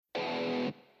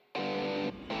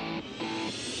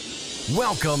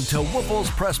Welcome to Woelfel's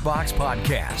Press Box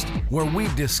Podcast, where we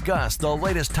discuss the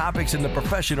latest topics in the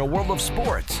professional world of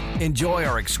sports. Enjoy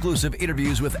our exclusive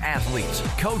interviews with athletes,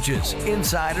 coaches,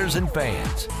 insiders, and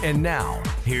fans. And now,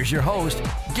 here's your host,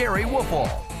 Gery Woelfel.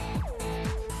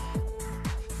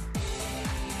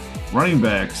 Running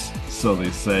backs, so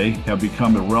they say, have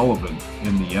become irrelevant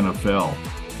in the NFL.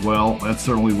 Well, that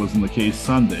certainly wasn't the case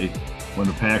Sunday when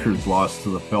the Packers lost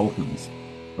to the Falcons.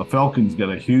 The Falcons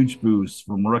got a huge boost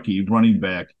from rookie running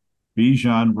back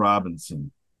Bijan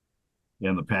Robinson.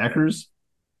 And the Packers?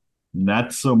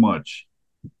 Not so much.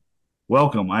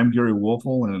 Welcome, I'm Gery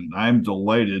Woelfel, and I'm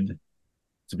delighted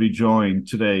to be joined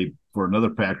today for another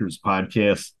Packers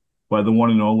podcast by the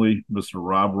one and only Mr.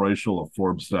 Rob Reischel of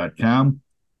Forbes.com.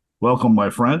 Welcome, my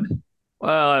friend.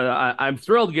 Well, I'm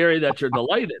thrilled, Gery, that you're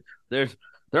delighted.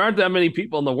 There aren't that many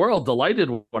people in the world delighted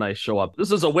when I show up.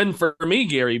 This is a win for me,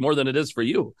 Gery, more than it is for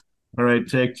you. All right,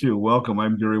 take two. Welcome.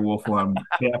 I'm Gery Woelfel. I'm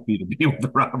happy to be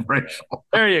with Rob Reischel.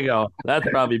 There you go. That's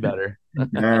probably better. All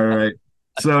right.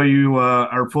 So you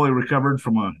are fully recovered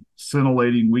from a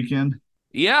scintillating weekend?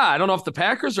 Yeah, I don't know if the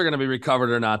Packers are going to be recovered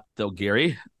or not, though,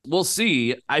 Gery. We'll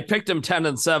see. I picked them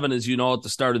 10-7, as you know, at the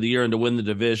start of the year and to win the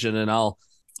division, and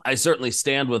I certainly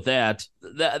stand with that.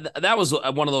 That was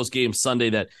one of those games Sunday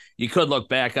that you could look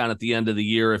back on at the end of the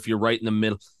year if you're right in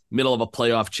the middle of a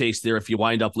playoff chase there, if you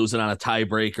wind up losing on a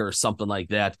tiebreaker or something like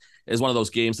that, is one of those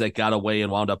games that got away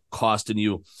and wound up costing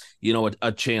you,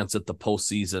 a chance at the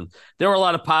postseason. There were a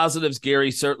lot of positives,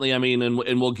 Gery, certainly. I mean,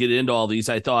 and we'll get into all these.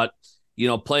 I thought,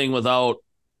 playing without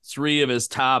three of his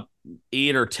top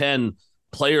 8 or 10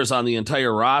 players on the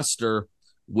entire roster,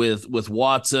 with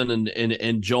Watson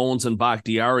and Jones and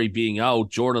Bakhtiari being out,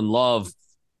 Jordan Love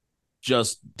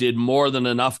just did more than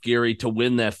enough, Gery, to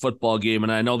win that football game.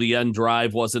 And I know the end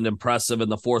drive wasn't impressive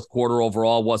and the fourth quarter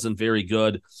overall wasn't very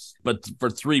good, but for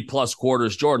 3+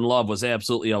 quarters, Jordan Love was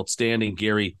absolutely outstanding,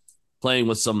 Gery, playing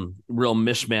with some real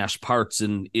mishmash parts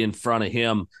in front of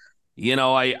him.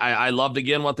 I loved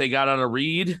again what they got out of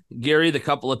Reed, Gery, the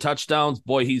couple of touchdowns.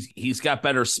 Boy, he's got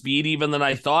better speed even than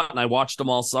I thought, and I watched him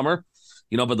all summer.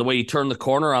 But the way he turned the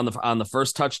corner on the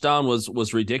first touchdown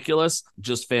was ridiculous.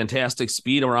 Just fantastic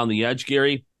speed around the edge,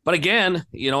 Gery. But again,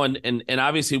 and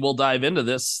obviously we'll dive into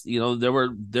this. There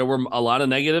were a lot of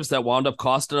negatives that wound up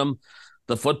costing them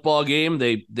the football game.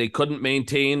 They couldn't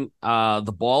maintain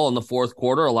the ball in the fourth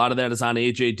quarter. A lot of that is on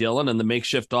A.J. Dillon and the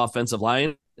makeshift offensive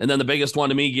line. And then the biggest one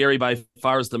to me, Gery, by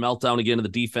far is the meltdown again of the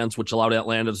defense, which allowed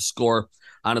Atlanta to score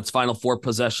on its final 4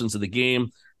 possessions of the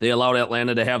game. They allowed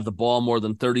Atlanta to have the ball more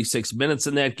than 36 minutes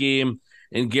in that game.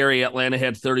 And Gery, Atlanta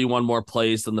had 31 more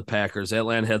plays than the Packers.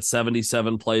 Atlanta had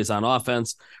 77 plays on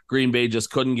offense. Green Bay just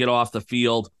couldn't get off the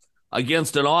field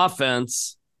against an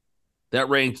offense that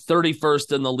ranked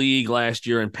 31st in the league last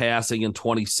year in passing and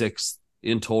 26th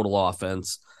in total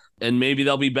offense. And maybe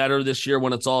they'll be better this year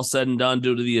when it's all said and done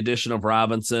due to the addition of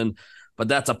Robinson. But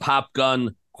that's a pop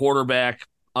gun quarterback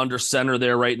under center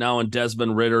there right now in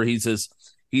Desmond Ridder. He's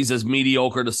as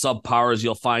mediocre to subpar as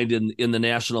you'll find in the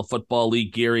National Football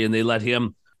League, Gery, and they let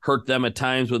him hurt them at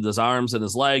times with his arms and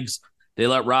his legs. They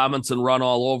let Robinson run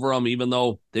all over him, even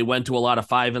though they went to a lot of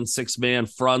 5- and 6-man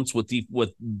fronts with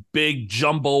big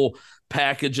jumbo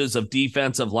packages of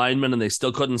defensive linemen, and they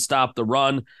still couldn't stop the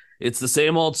run. It's the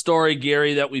same old story,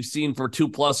 Gery, that we've seen for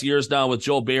 2+ years now with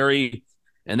Joe Barry,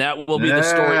 and that will be the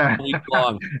story all week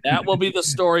long. That will be the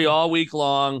story all week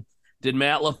long. Did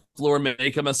Matt LaFleur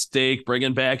make a mistake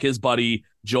bringing back his buddy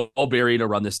Joe Barry to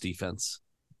run this defense?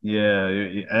 Yeah,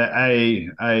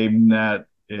 I'm not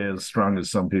as strong as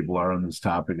some people are on this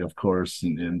topic, of course.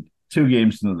 And 2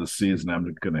 games into the season, I'm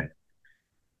not going to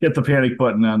hit the panic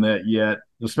button on that yet.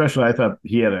 Especially, I thought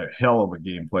he had a hell of a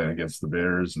game plan against the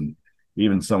Bears, and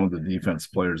even some of the defense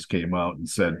players came out and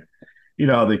said,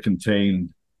 they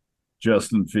contained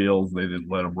Justin Fields. They didn't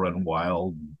let him run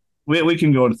wild. We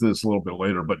can go into this a little bit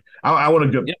later, but I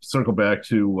want to circle back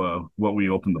to what we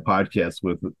opened the podcast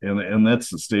with, and that's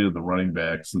the state of the running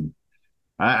backs. And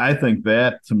I think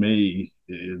that, to me,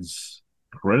 is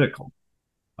critical.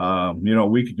 A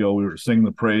week ago, we were singing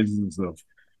the praises of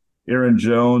Aaron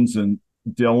Jones and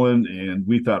Dillon, and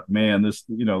we thought, man,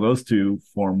 those two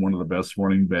form one of the best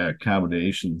running back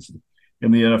combinations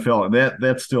in the NFL, and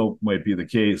that still might be the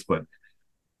case, but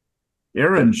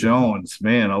Aaron Jones,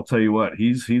 man, I'll tell you what,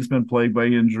 he's been plagued by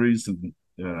injuries, and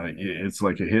it's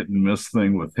like a hit and miss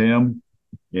thing with him.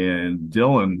 And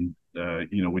Dillon,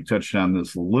 we touched on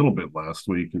this a little bit last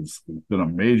week. It's been a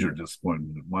major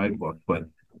disappointment in my book. But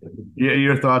yeah,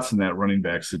 your thoughts on that running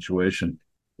back situation?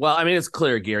 Well, I mean, it's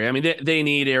clear, Gery. I mean, they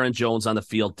need Aaron Jones on the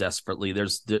field desperately.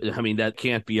 That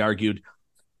can't be argued.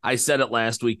 I said it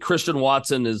last week. Christian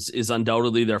Watson is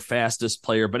undoubtedly their fastest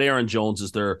player, but Aaron Jones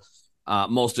is their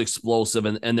most explosive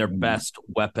and their best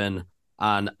weapon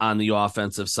on the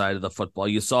offensive side of the football.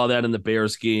 You saw that in the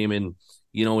Bears game in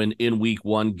week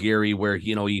one, Gery, where,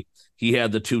 he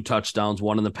had the 2 touchdowns,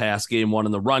 one in the pass game, one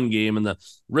in the run game. And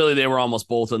they were almost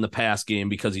both in the pass game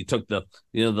because he took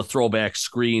the throwback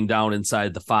screen down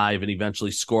inside the 5 and eventually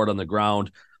scored on the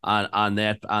ground on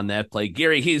that play.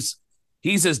 Gery,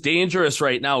 he's as dangerous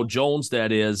right now, Jones,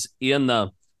 that is, in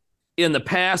the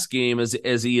pass game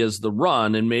as he is the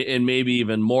run, and maybe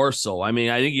even more so. I mean,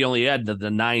 I think he only had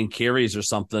the 9 carries or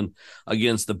something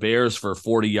against the Bears for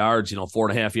 40 yards,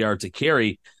 4.5 yards a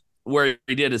carry. Where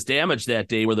he did his damage that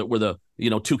day were the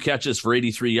 2 catches for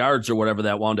 83 yards or whatever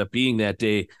that wound up being that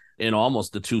day, and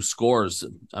almost the 2 scores.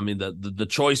 I mean, the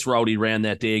choice route he ran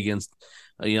that day against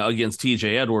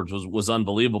TJ Edwards was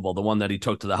unbelievable. The one that he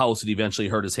took to the house and eventually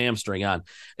hurt his hamstring on.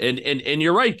 And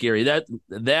you're right, Gery,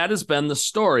 that has been the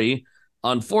story,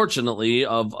 unfortunately,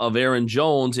 of Aaron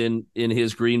Jones in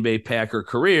his Green Bay Packer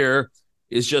career,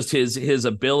 is just his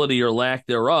ability or lack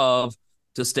thereof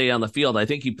to stay on the field. I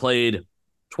think he played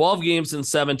 12 games in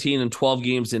 17 and 12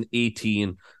 games in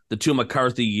 18, the 2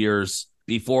 McCarthy years,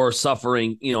 before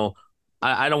suffering,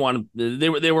 I don't want to,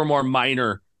 they were more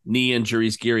minor knee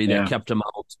injuries, Gery, that kept him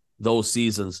out those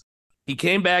seasons. He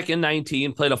came back in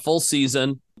 19, played a full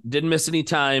season, didn't miss any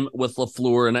time with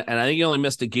LaFleur, and I think he only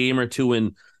missed a game or 2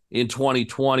 in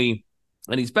 2020,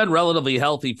 and he's been relatively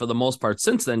healthy for the most part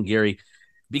since then, Gery,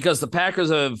 because the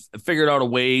Packers have figured out a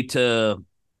way to,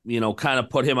 kind of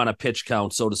put him on a pitch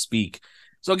count, so to speak.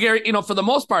 So, Gery, for the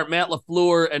most part, Matt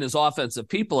LaFleur and his offensive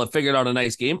people have figured out a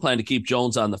nice game plan to keep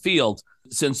Jones on the field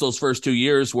since those first 2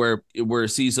 years where a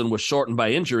season was shortened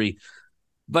by injury.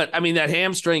 But, I mean, that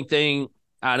hamstring thing,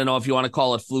 I don't know if you want to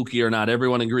call it fluky or not.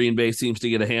 Everyone in Green Bay seems to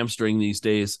get a hamstring these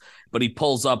days, but he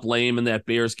pulls up lame in that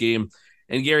Bears game.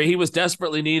 And, Gery, he was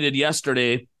desperately needed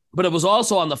yesterday, but it was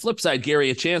also on the flip side, Gery,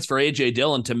 a chance for A.J.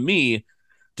 Dillon, to me,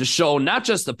 to show not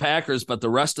just the Packers, but the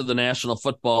rest of the National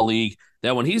Football League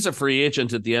that when he's a free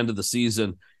agent at the end of the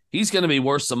season, he's going to be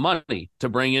worth some money to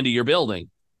bring into your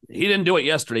building. He didn't do it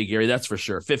yesterday, Gery, that's for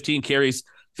sure. 15 carries,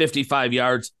 55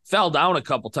 yards, fell down a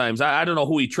couple times. I don't know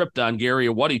who he tripped on, Gery,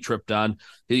 or what he tripped on.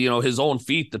 His own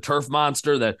feet, the turf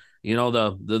monster, that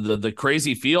the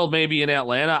crazy field maybe in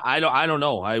Atlanta. I don't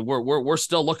know. We're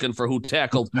still looking for who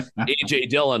tackled A.J.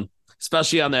 Dillon,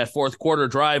 especially on that fourth quarter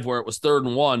drive where it was 3rd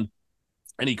and 1.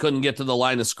 And he couldn't get to the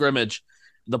line of scrimmage,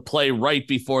 the play right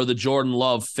before the Jordan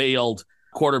Love failed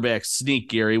quarterback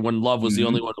sneak, Gery, when Love was the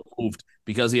only one who moved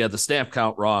because he had the snap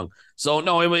count wrong. So,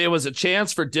 no, it was a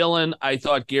chance for Dillon, I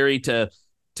thought, Gery, to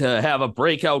have a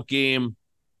breakout game.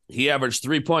 He averaged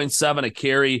 3.7 a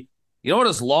carry. You know what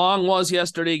his long was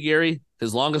yesterday, Gery?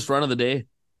 His longest run of the day?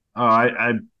 Oh,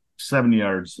 I 7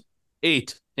 yards.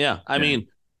 8. Yeah. I mean,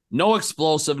 no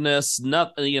explosiveness,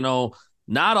 not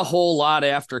a whole lot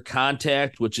after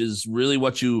contact, which is really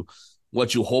what you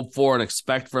hope for and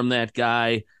expect from that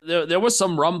guy. There was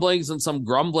some rumblings and some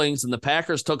grumblings, and the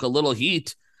Packers took a little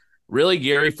heat, really,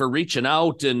 Gery, for reaching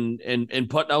out and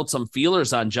putting out some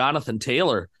feelers on Jonathan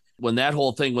Taylor when that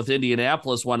whole thing with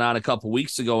Indianapolis went on a couple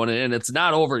weeks ago, and it's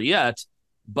not over yet.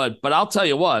 But I'll tell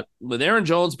you what, with Aaron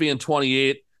Jones being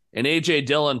 28 and A.J.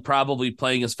 Dillon probably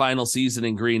playing his final season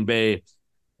in Green Bay,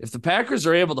 if the Packers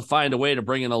are able to find a way to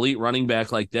bring an elite running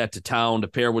back like that to town to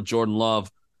pair with Jordan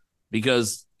Love,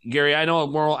 because, Gery, I know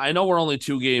we're only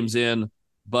 2 games in,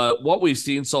 but what we've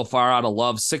seen so far out of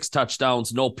Love, 6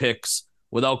 touchdowns, no picks,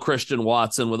 without Christian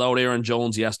Watson, without Aaron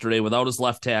Jones yesterday, without his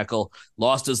left tackle,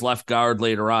 lost his left guard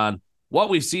later on. What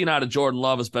we've seen out of Jordan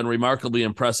Love has been remarkably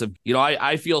impressive.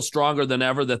 I feel stronger than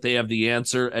ever that they have the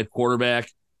answer at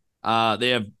quarterback. They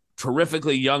have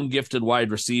terrifically young, gifted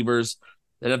wide receivers.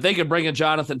 And if they could bring a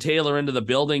Jonathan Taylor into the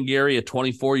building, Gery, at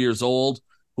 24 years old,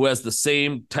 who has the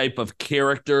same type of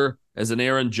character as an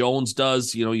Aaron Jones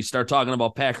does, you start talking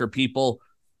about Packer people,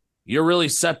 you're really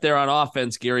set there on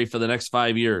offense, Gery, for the next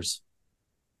 5 years.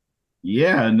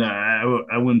 Yeah, and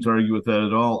I wouldn't argue with that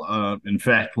at all. In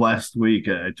fact, last week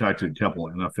I talked to a couple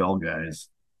of NFL guys,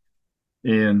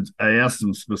 and I asked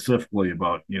them specifically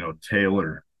about,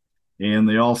 Taylor, and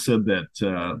they all said that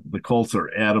the Colts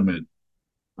are adamant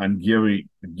on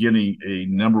getting a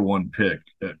number 1 pick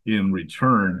in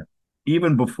return.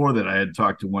 Even before that, I had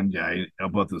talked to one guy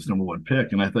about this number 1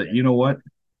 pick, and I thought, you know what?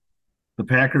 The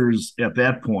Packers at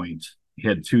that point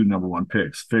had 2 number 1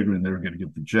 picks, figuring they were going to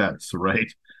get the Jets,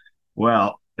 right?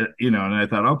 Well, and I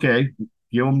thought, okay,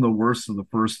 give them the worst of the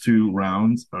first 2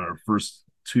 rounds, or first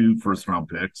 2 first-round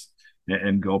picks,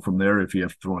 and go from there if you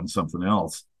have to throw in something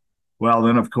else. Well,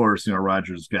 then of course,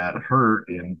 Rodgers got hurt,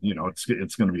 and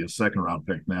it's going to be a second round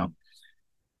pick now.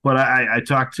 But I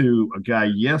talked to a guy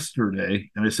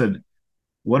yesterday, and I said,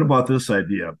 "What about this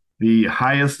idea? The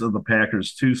highest of the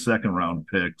Packers' 2 second-round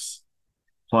picks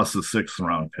plus a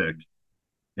sixth-round pick."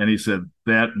 And he said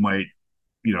that might,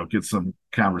 get some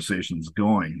conversations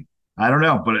going. I don't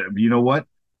know, but you know what?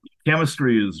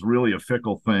 Chemistry is really a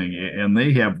fickle thing, and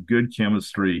they have good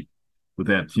chemistry with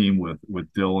that team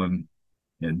with Dillon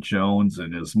and Jones.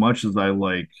 And as much as I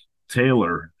like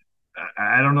Taylor,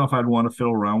 I don't know if I'd want to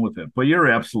fiddle around with it. But you're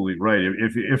absolutely right.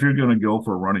 If you're going to go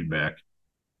for a running back,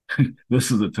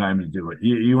 this is the time to do it.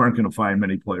 You aren't going to find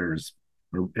many players,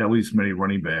 or at least many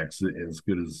running backs, as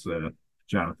good as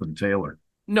Jonathan Taylor.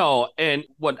 No, and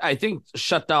what I think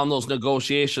shut down those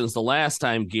negotiations the last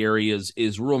time, Gery,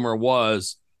 is rumor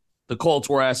was the Colts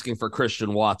were asking for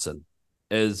Christian Watson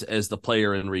as the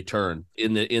player in return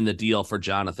in the deal for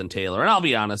Jonathan Taylor. And I'll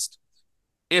be honest,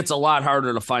 it's a lot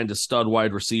harder to find a stud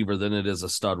wide receiver than it is a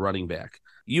stud running back.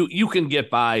 You can get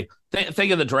by.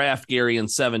 Think of the draft, Gery, in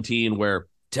 2017, where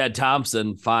Ted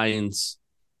Thompson finds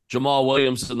Jamal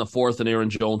Williams in the 4th and Aaron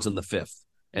Jones in the 5th.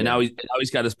 And now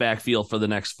he's got his backfield for the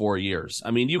next 4 years.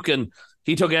 I mean,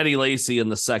 he took Eddie Lacy in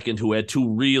the 2nd, who had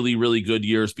 2 really, really good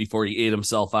years before he ate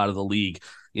himself out of the league.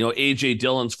 A.J.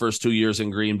 Dillon's first 2 years in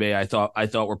Green Bay, I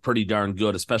thought were pretty darn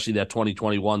good, especially that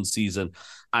 2021 season.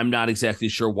 I'm not exactly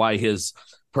sure why his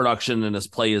production and his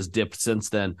play has dipped since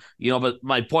then. But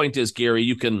my point is, Gery,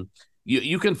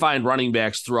 you can find running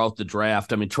backs throughout the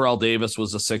draft. I mean, Terrell Davis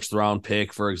was a 6th-round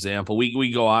pick, for example.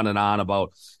 We go on and on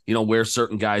about, where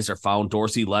certain guys are found.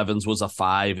 Dorsey Levens was a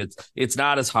 5. It's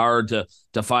not as hard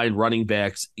to find running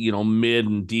backs, mid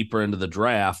and deeper into the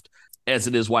draft as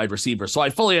it is wide receiver. So I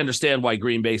fully understand why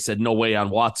Green Bay said no way on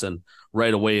Watson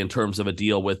right away in terms of a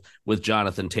deal with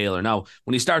Jonathan Taylor. Now,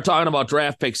 when you start talking about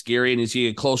draft picks, Gery, and as you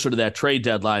get closer to that trade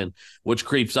deadline, which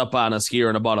creeps up on us here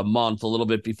in about a month, a little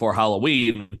bit before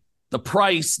Halloween, the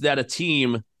price that a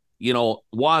team,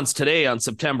 wants today on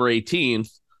September 18th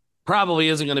probably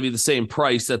isn't going to be the same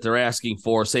price that they're asking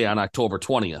for, say, on October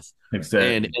 20th.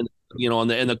 Exactly.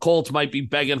 And the Colts might be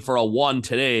begging for a 1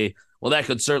 today. Well, that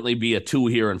could certainly be a 2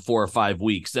 here in 4 or 5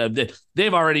 weeks.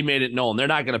 They've already made it known they're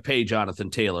not going to pay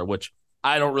Jonathan Taylor, which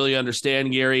I don't really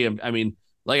understand, Gery. I mean,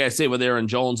 like I say with Aaron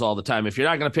Jones all the time, if you're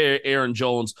not going to pay Aaron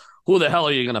Jones, who the hell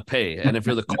are you going to pay? And if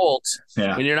you're the Colts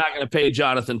and you're not going to pay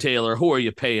Jonathan Taylor, who are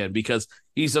you paying? Because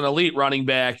he's an elite running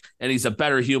back and he's a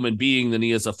better human being than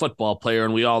he is a football player.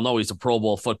 And we all know he's a Pro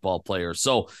Bowl football player.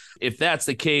 So if that's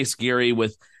the case, Gery,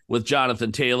 with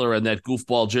Jonathan Taylor and that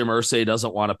goofball Jim Irsay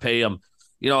doesn't want to pay him,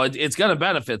 it's going to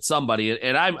benefit somebody.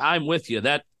 And I'm with you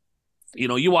that,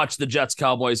 you watched the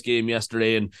Jets-Cowboys game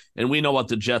yesterday and we know what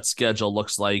the Jets schedule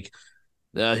looks like.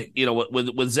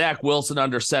 With Zach Wilson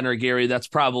under center, Gery, that's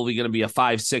probably going to be a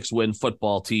 5-6 win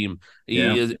football team. He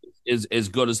is as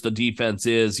good as the defense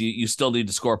is. You still need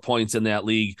to score points in that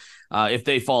league. If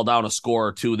they fall down a score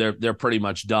or two, they're pretty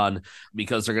much done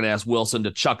because they're going to ask Wilson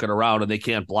to chuck it around and they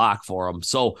can't block for him.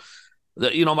 So,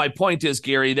 my point is,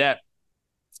 Gery,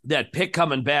 that pick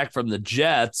coming back from the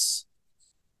Jets,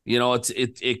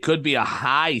 it could be a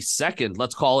high second.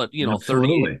 Let's call it,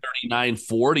 38, 39,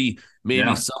 40,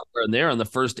 maybe somewhere in there in the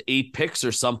first 8 picks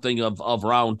or something of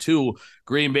round 2.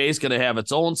 Green Bay's going to have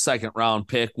its own second round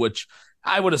pick, which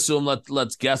I would assume,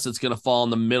 let's guess it's going to fall in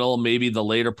the middle, maybe the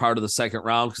later part of the second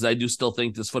round, because I do still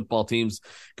think this football team's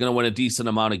going to win a decent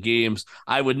amount of games.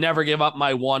 I would never give up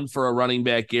my 1 for a running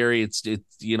back, Gery. It's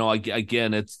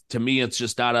to me, it's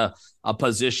just not a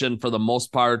position for the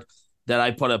most part that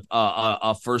I put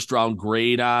a first round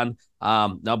grade on.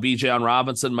 Now Bijan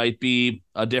Robinson might be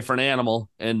a different animal,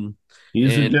 and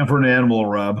he's a different animal,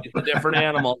 Rob. He's a different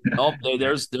animal. Nope,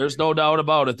 there's no doubt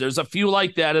about it. There's a few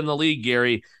like that in the league,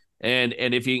 Gery. And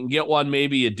if you can get one,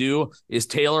 maybe you do. Is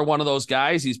Taylor one of those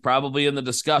guys? He's probably in the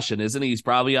discussion, isn't he? He's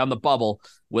probably on the bubble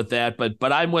with that.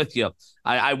 But I'm with you.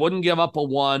 I wouldn't give up a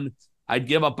 1. I'd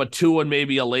give up a 2 and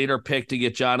maybe a later pick to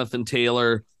get Jonathan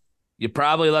Taylor. You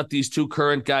probably let these 2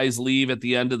 current guys leave at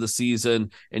the end of the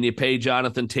season and you pay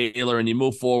Jonathan Taylor and you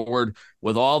move forward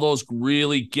with all those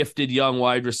really gifted young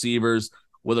wide receivers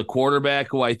with a quarterback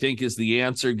who I think is the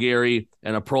answer, Gery,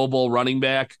 and a Pro Bowl running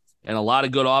back and a lot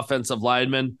of good offensive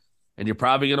linemen. And you're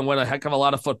probably going to win a heck of a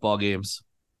lot of football games.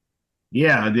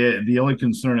 Yeah, the only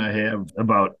concern I have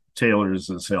about Taylor is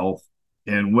his health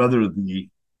and whether the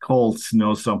Colts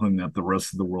know something that the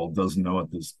rest of the world doesn't know at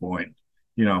this point.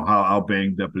 How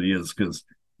banged up he is, because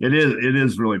it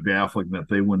is really baffling that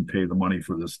they wouldn't pay the money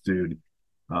for this dude.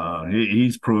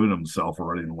 He's proven himself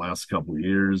already in the last couple of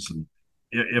years. And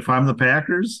if I'm the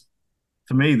Packers,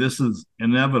 to me, this is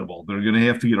inevitable. They're going to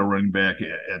have to get a running back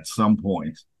at some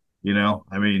point.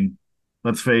 I mean,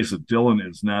 let's face it, Dillon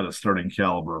is not a starting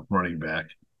caliber running back.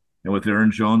 And with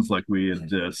Aaron Jones, like we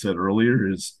had said earlier,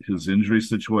 his injury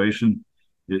situation,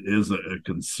 it is a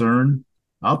concern.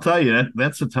 I'll tell you,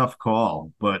 that's a tough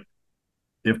call. But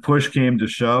if push came to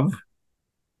shove,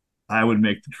 I would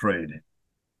make the trade.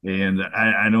 And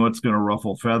I know it's going to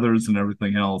ruffle feathers and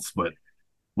everything else, but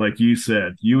like you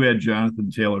said, you add Jonathan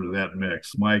Taylor to that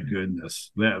mix. My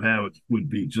goodness, that would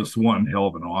be just one hell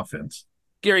of an offense.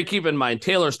 Gery, keep in mind,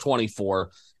 Taylor's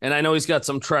 24, and I know he's got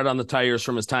some tread on the tires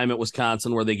from his time at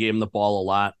Wisconsin where they gave him the ball a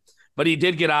lot, but he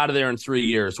did get out of there in 3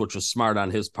 years, which was smart on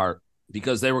his part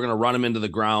because they were going to run him into the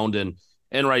ground, and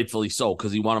rightfully so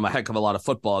because he won him a heck of a lot of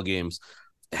football games.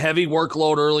 Heavy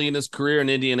workload early in his career in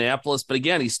Indianapolis, but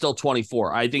again, he's still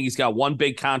 24. I think he's got one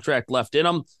big contract left in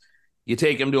him. You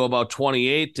take him to about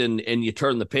 28 and you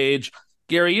turn the page.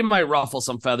 Gery, you might ruffle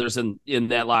some feathers in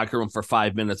that locker room for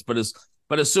 5 minutes, but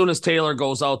as soon as Taylor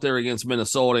goes out there against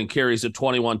Minnesota and carries it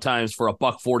 21 times for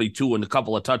 $142 and a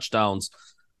couple of touchdowns,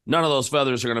 none of those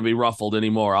feathers are going to be ruffled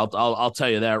anymore. I'll tell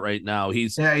you that right now.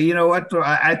 Yeah, you know what?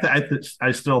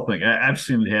 I still think I've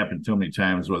seen it happen too many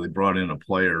times where they brought in a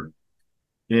player.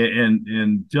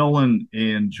 And Dillon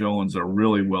and Jones are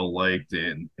really well liked,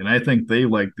 and I think they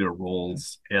like their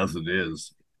roles as it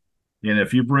is. And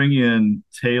if you bring in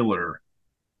Taylor,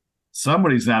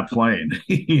 somebody's not playing.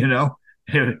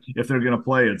 If they're going to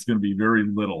play, it's going to be very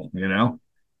little.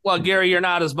 Well, Gery, you're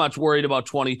not as much worried about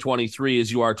 2023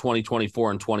 as you are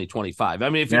 2024 and 2025. I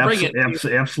mean, if you bring in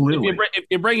absolutely, if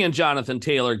you bring in Jonathan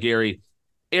Taylor, Gery,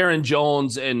 Aaron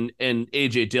Jones and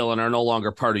AJ Dillon are no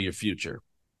longer part of your future.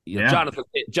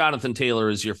 Jonathan Taylor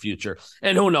is your future.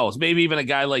 And who knows, maybe even a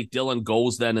guy like Dillon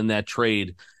goes then in that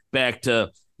trade back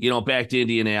to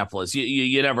Indianapolis.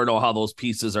 You never know how those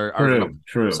pieces are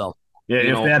true. So, yeah,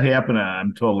 if that happened,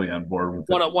 I'm totally on board with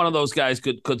it. One of those guys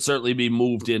could certainly be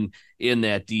moved in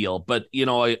that deal. But,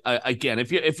 again,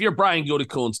 if you're Brian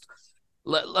Gutekunst,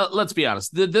 let's be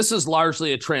honest. This is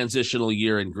largely a transitional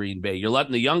year in Green Bay. You're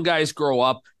letting the young guys grow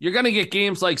up. You're going to get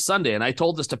games like Sunday. And I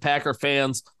told this to Packer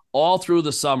fans all through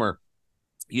the summer.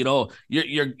 You're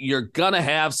gonna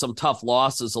have some tough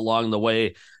losses along the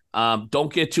way.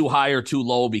 Don't get too high or too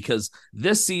low because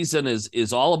this season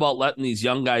is all about letting these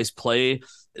young guys play.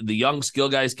 The young skill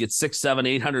guys get 600, 700,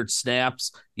 800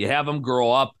 snaps. You have them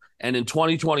grow up, and in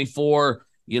 2024,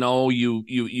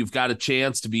 you've got a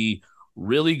chance to be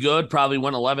really good, probably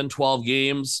win 11, 12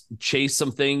 games, chase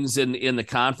some things in the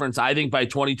conference. I think by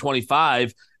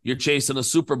 2025, you're chasing a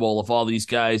Super Bowl if all these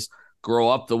guys grow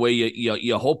up the way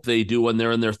you hope they do when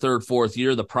they're in their third, fourth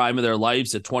year, the prime of their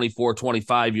lives at 24,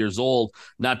 25 years old,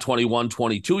 not 21,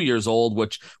 22 years old,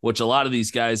 which a lot of these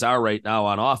guys are right now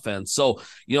on offense. So,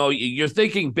 you're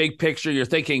thinking big picture, you're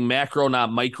thinking macro,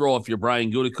 not micro. If you're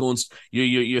Brian Gutekunst,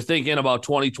 you're thinking about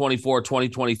 2024,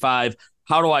 2025.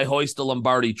 How do I hoist the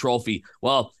Lombardi trophy?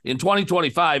 Well, in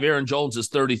 2025, Aaron Jones is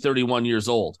 30, 31 years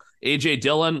old. AJ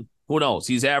Dillon, who knows?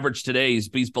 He's average today.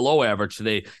 He's below average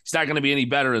today. He's not going to be any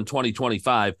better in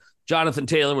 2025. Jonathan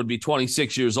Taylor would be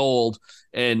 26 years old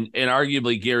and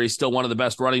arguably, Gery, still one of the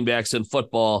best running backs in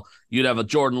football. You'd have a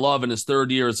Jordan Love in his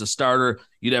third year as a starter.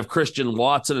 You'd have Christian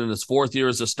Watson in his fourth year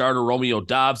as a starter. Romeo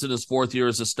Doubs in his fourth year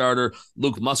as a starter.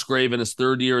 Luke Musgrave in his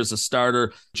third year as a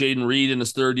starter. Jaden Reed in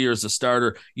his third year as a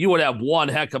starter. You would have one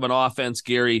heck of an offense,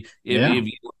 Gery,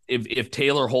 if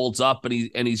Taylor holds up and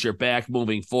he's your back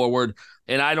moving forward.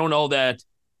 And I don't know that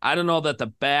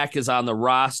the back is on the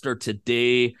roster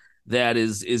today that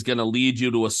is going to lead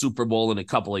you to a Super Bowl in a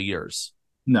couple of years.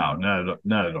 No,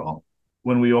 not at all.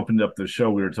 When we opened up the show,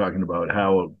 we were talking about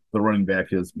how the running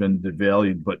back has been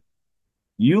devalued, but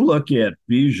you look at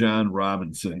Bijan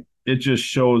Robinson, it just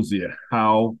shows you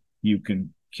how you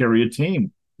can carry a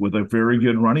team with a very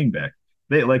good running back.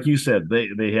 They, like you said,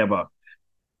 they have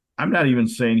I'm not even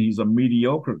saying he's a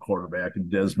mediocre quarterback in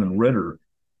Desmond Ridder,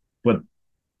 but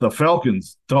the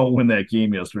Falcons don't win that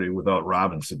game yesterday without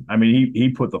Robinson. I mean, he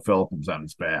put the Falcons on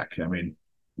his back. I mean,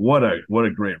 what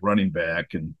a great running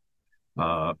back. And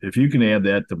if you can add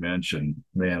that dimension,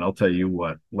 man, I'll tell you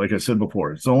what, like I said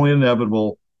before, it's only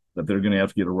inevitable that they're going to have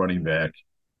to get a running back.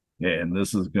 And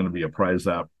this is going to be a prize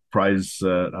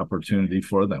opportunity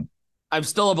for them. I'm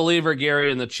still a believer,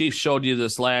 Gery, and the Chiefs showed you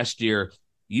this last year.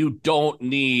 You don't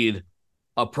need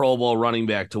a Pro Bowl running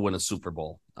back to win a Super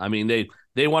Bowl. I mean,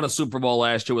 they won a Super Bowl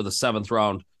last year with a 7th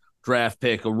round draft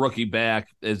pick, a rookie back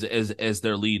as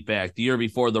their lead back. The year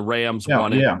before, the Rams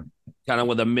won it, kind of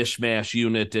with a mishmash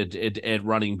unit at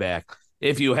running back.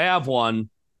 If you have one,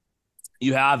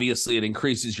 it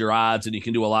increases your odds and you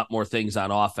can do a lot more things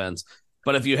on offense.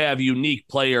 But if you have unique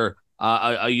player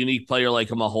a unique player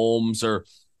like a Mahomes or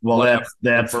Well, whatever,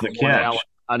 that's the catch.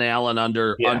 An Allen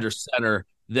under center,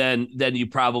 then you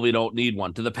probably don't need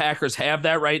one. Do the Packers have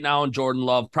that right now in Jordan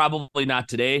Love? Probably not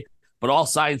today, but all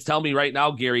signs tell me right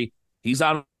now, Gery, he's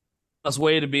on his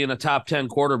way to being a top 10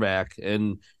 quarterback.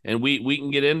 And we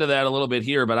can get into that a little bit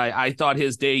here, but I thought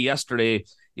his day yesterday,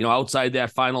 outside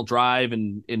that final drive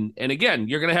and again,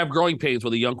 you're going to have growing pains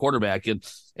with a young quarterback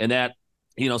and that,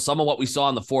 some of what we saw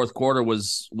in the fourth quarter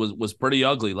was pretty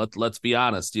ugly. Let's be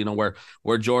honest,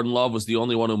 where Jordan Love was the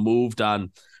only one who moved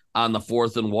on the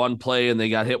 4th and 1 play and they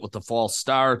got hit with the false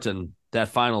start and that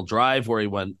final drive where he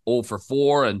went 0 for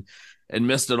 4 and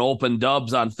missed an open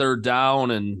dubs on 3rd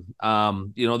down. And,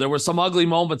 there were some ugly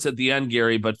moments at the end,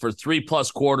 Gery, but for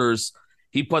 3+ quarters,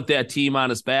 he put that team on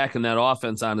his back and that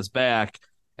offense on his back.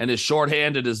 And as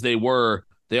shorthanded as they were,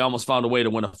 they almost found a way to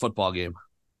win a football game.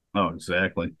 Oh,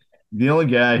 exactly. The only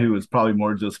guy who was probably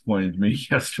more disappointed to me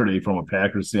yesterday from a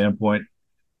Packers standpoint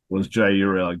was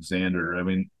Jaire Alexander. I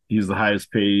mean, he's the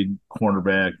highest paid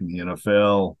cornerback in the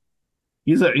NFL.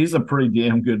 He's a pretty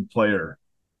damn good player.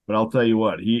 But I'll tell you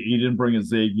what, he didn't bring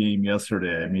his A game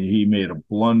yesterday. I mean, he made a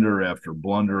blunder after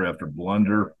blunder after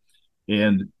blunder.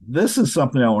 And this is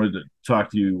something I wanted to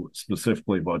talk to you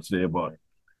specifically about today about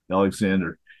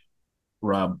Alexander.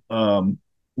 Rob,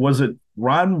 was it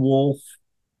Ron Wolf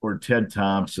or Ted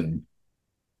Thompson,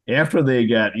 after they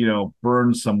got,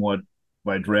 burned somewhat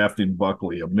by drafting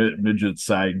Buckley, a midget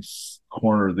size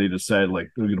corner, they decided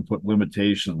like they're going to put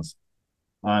limitations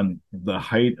on the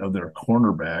height of their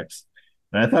cornerbacks.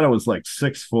 And I thought it was like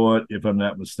 6 foot, if I'm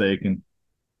not mistaken.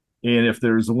 And if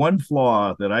there's one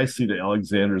flaw that I see to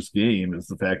Alexander's game is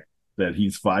the fact that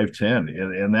he's 5'10",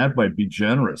 and that might be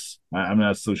generous. I'm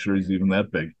not so sure he's even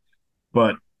that big.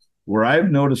 But where I've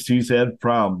noticed he's had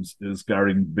problems is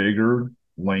guarding bigger,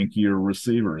 lankier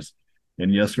receivers.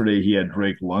 And yesterday he had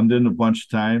Drake London a bunch of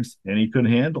times, and he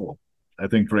couldn't handle him. I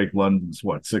think Drake London's,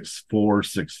 6'4",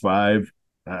 6'5".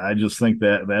 I just think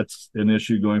that's an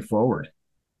issue going forward.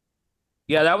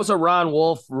 Yeah, that was a Ron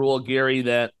Wolf rule, Gery,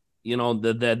 that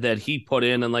that he put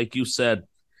in, and like you said,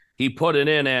 he put it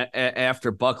in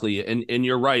after Buckley. And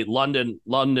you're right, London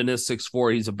is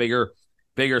 6'4". He's a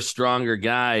bigger, stronger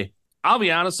guy. I'll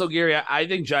be honest though, Gery, I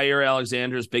think Jaire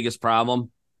Alexander's biggest problem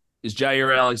is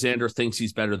Jaire Alexander thinks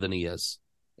he's better than he is,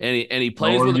 and he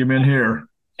plays with here.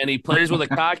 And he plays with a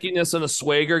cockiness and a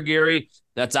swagger, Gery.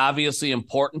 That's obviously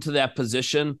important to that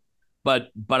position.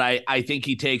 But I think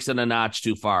he takes it a notch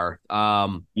too far.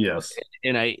 Yes.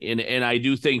 And I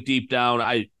do think deep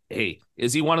down,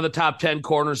 is he one of the top 10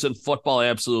 corners in football?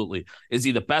 Absolutely. Is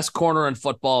he the best corner in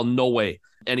football? No way.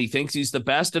 And he thinks he's the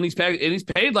best, and he's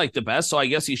paid like the best. So I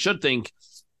guess he should think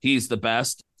he's the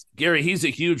best. Gery, he's a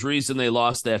huge reason they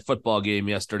lost that football game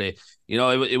yesterday.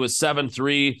 It was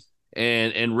 7-3.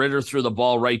 And Ritter threw the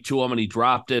ball right to him, and he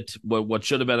dropped it. What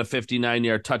should have been a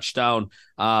 59-yard touchdown,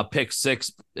 pick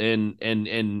six, and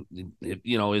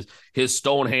his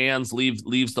stone hands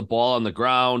leaves the ball on the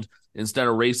ground instead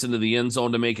of racing to the end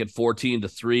zone to make it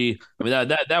 14-3. I mean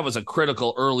that was a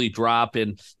critical early drop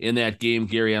in that game,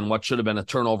 Gery, on what should have been a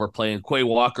turnover play. And Quay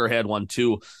Walker had one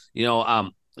too.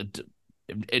 And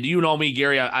you know me,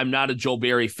 Gery, I'm not a Joe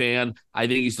Barry fan. I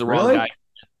think he's the wrong guy.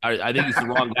 I think he's the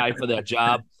wrong guy for that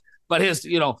job. But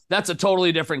that's a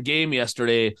totally different game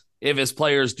yesterday if his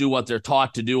players do what they're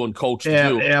taught to do and coached to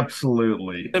do.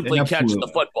 Absolutely. Simply catch the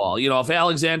football. If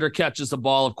Alexander catches the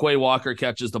ball, if Quay Walker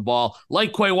catches the ball,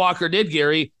 like Quay Walker did,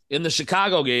 Gery, in the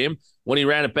Chicago game when he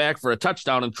ran it back for a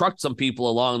touchdown and trucked some people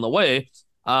along the way.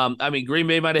 Green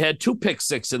Bay might have had 2 pick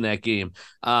six in that game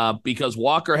because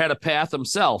Walker had a path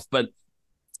himself. But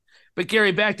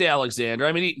Gery, back to Alexander.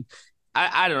 I mean,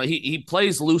 I don't know. He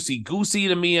plays loosey-goosey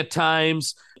to me at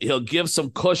times. He'll give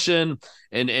some cushion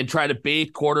and try to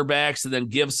bait quarterbacks and then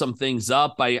give some things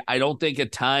up. I don't think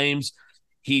at times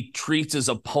he treats his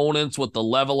opponents with the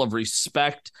level of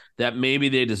respect that maybe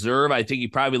they deserve. I think he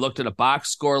probably looked at a box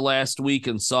score last week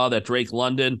and saw that Drake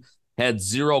London had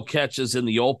 0 catches in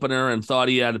the opener and thought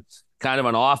he had kind of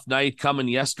an off night coming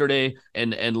yesterday,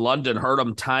 and London hurt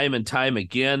him time and time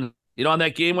again. On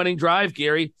that game-winning drive,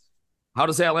 Gery, how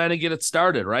does Atlanta get it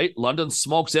started, right? London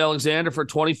smokes Alexander for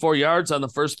 24 yards on the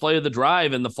first play of the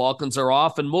drive, and the Falcons are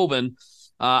off and moving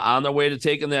on their way to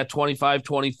taking that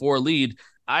 25-24 lead.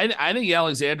 I think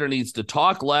Alexander needs to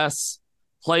talk less,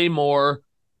 play more,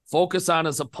 focus on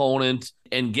his opponent,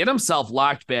 and get himself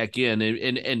locked back in.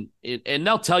 And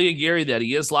they'll tell you, Gery, that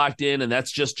he is locked in, and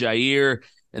that's just Jaire,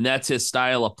 and that's his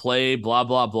style of play, blah,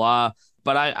 blah, blah.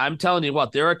 But I'm telling you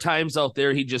what, there are times out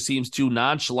there he just seems too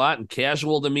nonchalant and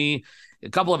casual to me. A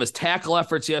couple of his tackle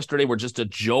efforts yesterday were just a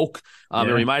joke.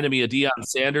 It reminded me of Deion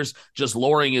Sanders, just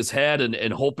lowering his head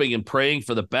and hoping and praying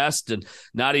for the best, and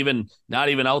not even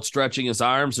outstretching his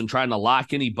arms and trying to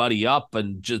lock anybody up,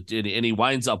 and he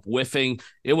winds up whiffing.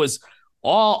 It was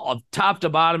all top to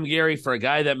bottom, Gery, for a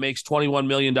guy that makes $21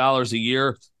 million a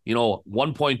year,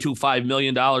 $1.25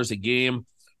 million a game.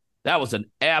 That was an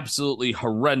absolutely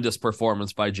horrendous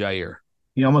performance by Jaire.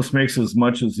 He almost makes as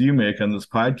much as you make on this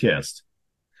podcast.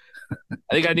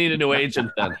 I think I need a new agent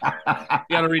then. You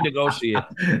got to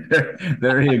renegotiate.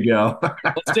 There you go.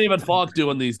 What's David Falk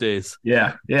doing these days?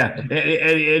 Yeah.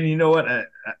 And you know what?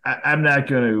 I'm not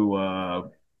going to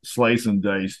slice and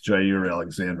dice Jaire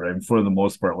Alexander. I mean, for the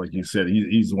most part, like you said,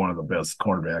 he's one of the best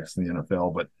cornerbacks in the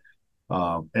NFL. But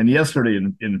and yesterday,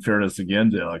 in fairness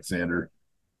again to Alexander,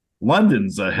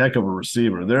 London's a heck of a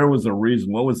receiver. There was a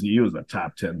reason. What was he? He was a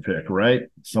top 10 pick, right?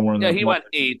 Somewhere in he went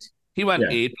 8. He went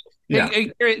 8. Yeah.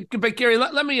 Hey, Gery,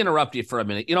 let me interrupt you for a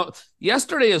minute.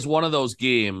 Yesterday is one of those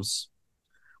games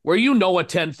where at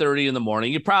 10:30 in the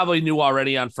morning, you probably knew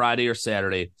already on Friday or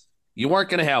Saturday, you weren't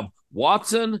going to have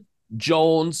Watson,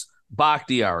 Jones,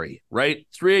 Bakhtiari, right?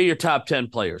 3 of your top 10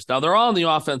 players. Now, they're all on the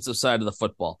offensive side of the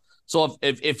football. So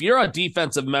if you're a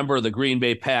defensive member of the Green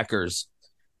Bay Packers,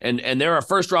 and there are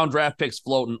first-round draft picks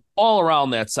floating all around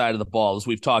that side of the ball, as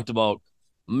we've talked about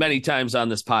many times on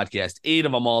this podcast, 8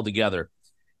 of them all together.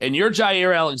 And you're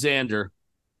Jaire Alexander,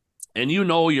 and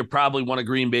you're probably one of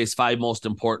Green Bay's 5 most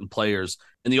important players,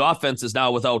 and the offense is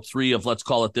now without 3 of, let's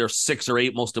call it, their 6 or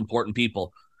 8 most important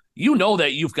people. You know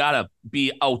that you've got to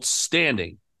be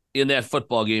outstanding in that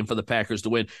football game for the Packers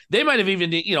to win. They might have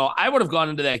even, I would have gone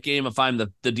into that game if I'm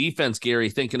the defense,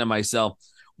 Gery, thinking to myself,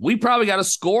 we probably got to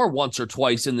score once or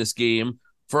twice in this game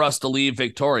for us to leave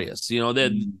victorious.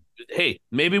 Hey,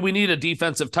 maybe we need a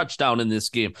defensive touchdown in this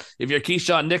game. If you're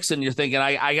Keyshawn Nixon, you're thinking,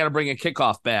 I got to bring a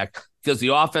kickoff back because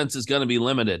the offense is going to be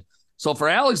limited. So for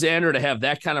Alexander to have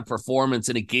that kind of performance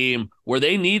in a game where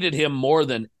they needed him more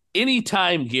than any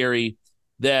time, Gery,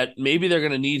 that maybe they're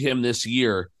going to need him this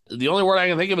year, the only word I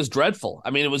can think of is dreadful. I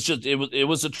mean, it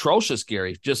was atrocious,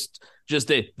 Gery. Just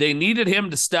they needed him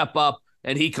to step up,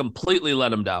 and he completely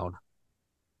let him down.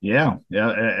 Yeah,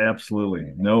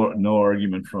 absolutely. No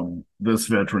argument from this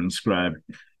veteran scribe.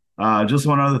 Just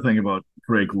one other thing about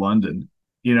Drake London.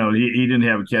 He didn't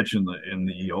have a catch in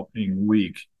the opening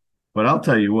week, but I'll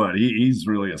tell you what, he's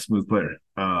really a smooth player.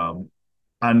 On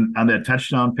that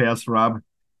touchdown pass, Rob,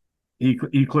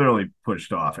 he clearly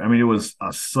pushed off. I mean, it was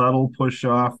a subtle push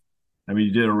off. I mean,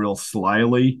 he did it real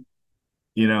slyly,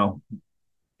 and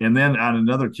then on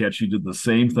another catch, he did the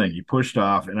same thing. He pushed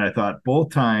off, and I thought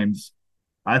both times,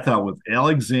 with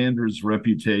Alexander's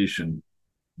reputation,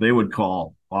 they would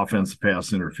call offensive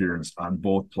pass interference on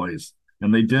both plays,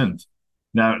 and they didn't.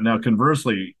 Now,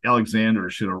 conversely,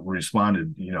 Alexander should have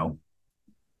responded,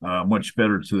 much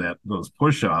better to those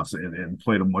push-offs and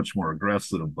played a much more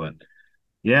aggressive. But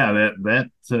yeah,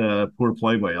 that poor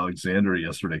play by Alexander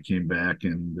yesterday came back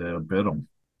and bit him.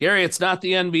 Gery, it's not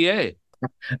the NBA.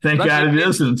 Thank God it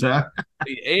isn't, huh?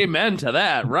 Amen to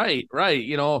that. Right.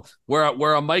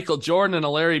 Where a Michael Jordan and a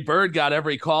Larry Bird got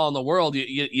every call in the world,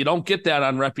 you don't get that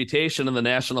on reputation in the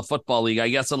National Football League, I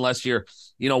guess, unless you're,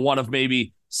 one of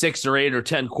maybe 6 or 8 or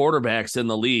 10 quarterbacks in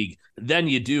the league. Then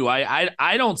you do.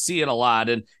 I don't see it a lot.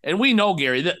 And we know,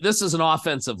 Gery, this is an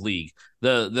offensive league.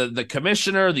 The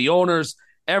commissioner, the owners,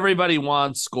 everybody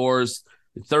wants scores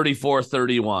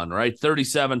 34-31, right?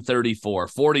 37-34,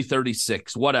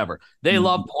 40-36, whatever. They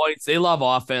love points. They love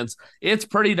offense. It's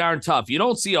pretty darn tough. You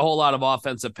don't see a whole lot of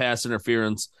offensive pass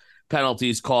interference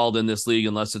penalties called in this league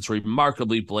unless it's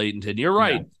remarkably blatant. And you're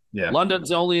right. Yeah.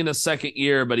 London's only in his second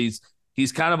year, but he's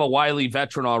kind of a wily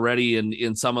veteran already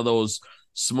in some of those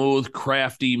smooth,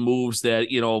 crafty moves that,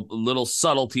 little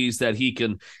subtleties that he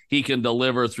can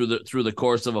deliver through the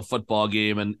course of a football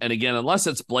game. And again, unless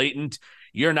it's blatant,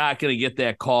 you're not going to get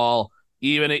that call,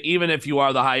 even if you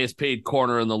are the highest paid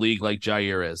corner in the league like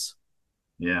Jaire is.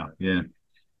 Yeah.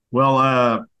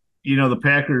 Well, the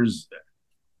Packers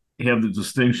have the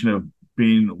distinction of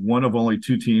being one of only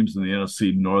 2 teams in the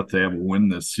NFC North to have a win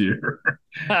this year.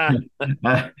 I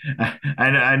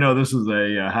know this is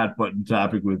a hot button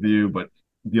topic with you, but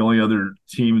the only other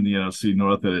team in the NFC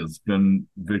North that has been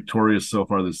victorious so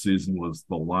far this season was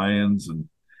the Lions, and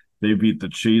they beat the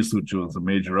Chiefs, which was a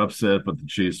major upset, but the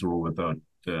Chiefs were without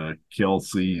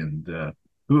Kelsey and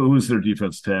who's their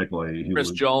defense tackle?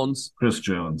 Chris Jones. Chris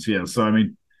Jones, yeah. So, I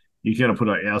mean, you kind of put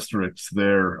an asterisk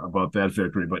there about that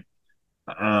victory, but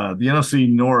the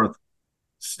NFC North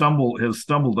has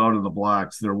stumbled out of the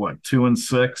blocks. They're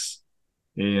 2-6,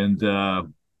 and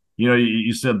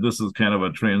you said this is kind of a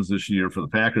transition year for the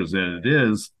Packers, and it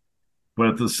is. But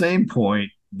at the same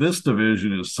point, this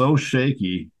division is so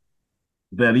shaky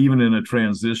that even in a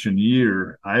transition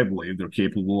year, I believe they're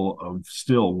capable of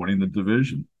still winning the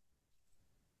division.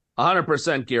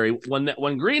 100%, Gary.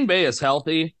 When Green Bay is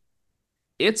healthy,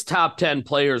 its top 10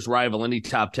 players rival any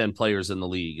top 10 players in the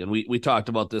league. And we talked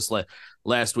about this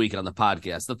last week on the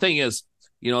podcast. The thing is,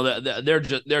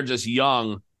 they're just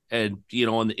young, and,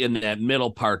 in that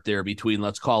middle part there between,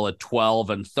 let's call it 12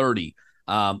 and 30.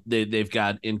 They've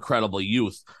got incredible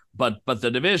youth, but the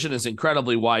division is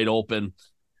incredibly wide open.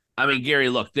 I mean, Gary,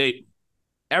 look,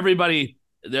 everybody,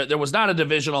 there was not a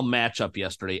divisional matchup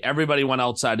yesterday. Everybody went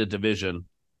outside the division,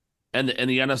 and the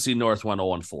NFC North went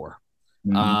 0-4.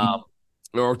 Mm-hmm.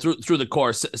 Or through the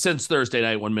course since Thursday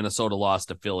night when Minnesota lost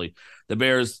to Philly. The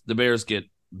Bears get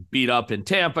beat up in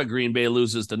Tampa. Green Bay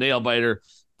loses to nail biter.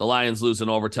 The Lions lose in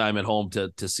overtime at home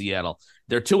to Seattle.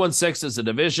 They're 2-6 as a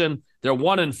division. They're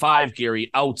 1-5,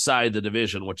 Gary, outside the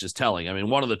division, which is telling. I mean,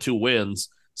 one of the two wins,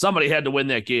 somebody had to win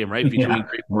that game, right? Between Green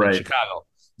Bay and Chicago.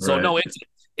 So no,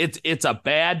 it's a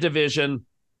bad division.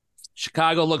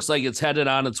 Chicago looks like it's headed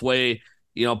on its way,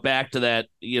 back to that,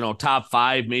 top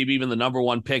 5, maybe even the number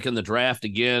 1 pick in the draft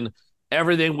again.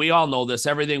 Everything, we all know this,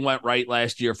 everything went right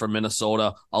last year for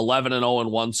Minnesota, 11-0 in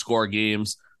 1-score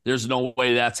games. There's no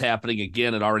way that's happening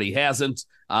again. It already hasn't.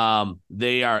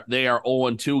 They are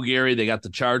 0-2, Gary. They got the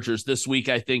Chargers this week,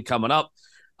 I think, coming up.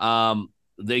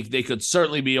 They could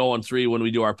certainly be 0-3 when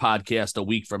we do our podcast a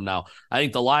week from now. I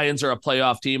think the Lions are a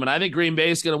playoff team, and I think Green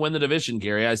Bay is going to win the division,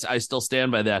 Gary. I still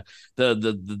stand by that.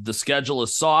 The schedule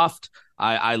is soft.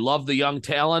 I love the young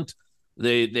talent.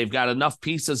 They've got enough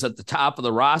pieces at the top of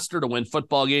the roster to win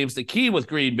football games. The key with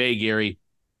Green Bay, Gary,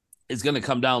 is going to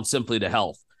come down simply to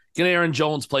health. Can Aaron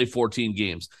Jones play 14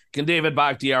 games? Can David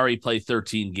Bakhtiari play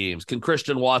 13 games? Can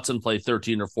Christian Watson play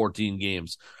 13 or 14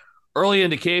 games? Early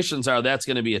indications are that's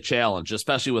going to be a challenge,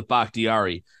 especially with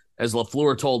Bakhtiari. As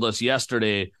LaFleur told us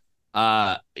yesterday,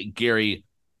 Gary,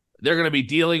 they're going to be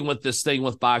dealing with this thing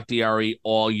with Bakhtiari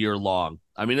all year long.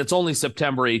 I mean, it's only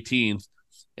September 18th,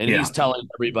 and he's telling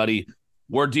everybody,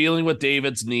 we're dealing with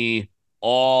David's knee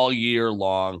all year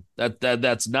long.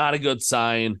 That's not a good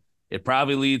sign. It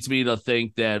probably leads me to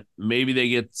think that maybe they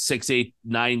get 6, 8,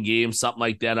 9 games, something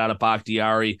like that out of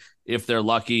Bakhtiari if they're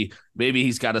lucky. Maybe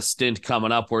he's got a stint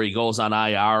coming up where he goes on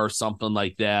IR or something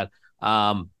like that.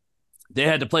 They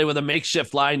had to play with a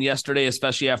makeshift line yesterday,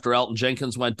 especially after Elton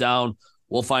Jenkins went down.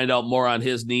 We'll find out more on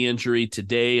his knee injury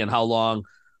today and how long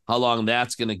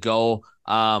that's going to go.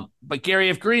 But Gary,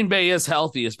 if Green Bay is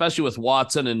healthy, especially with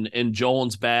Watson and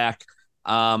Jones back,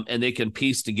 and they can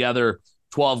piece together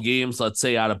 12 games, let's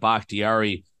say, out of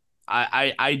Bakhtiari,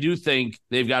 I do think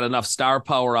they've got enough star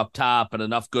power up top and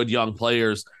enough good young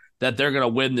players that they're going to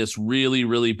win this really,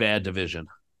 really bad division.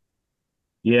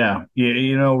 Yeah.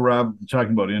 Rob,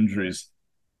 talking about injuries,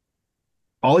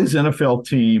 all these NFL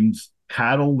teams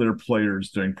coddle their players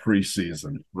during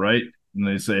preseason, right? And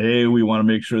they say, hey, we want to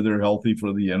make sure they're healthy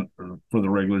for the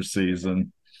regular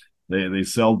season. They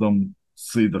seldom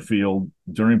see the field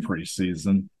during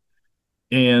preseason.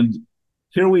 And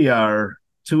here we are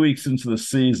 2 weeks into the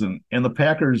season, and the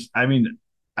Packers, I mean,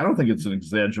 I don't think it's an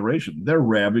exaggeration. They're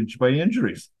ravaged by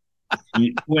injuries.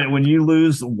 When you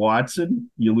lose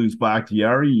Watson, you lose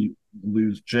Bakhtiari, you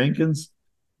lose Jenkins,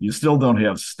 you still don't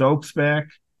have Stokes back,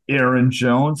 Aaron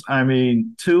Jones. I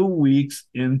mean, 2 weeks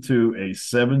into a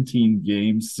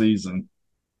 17-game season,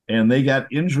 and they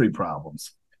got injury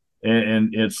problems.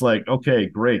 And it's like, okay,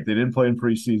 great. They didn't play in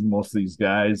preseason, most of these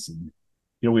guys. And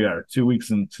here we are 2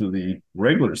 weeks into the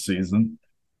regular season,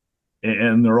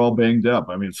 and they're all banged up.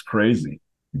 I mean, it's crazy.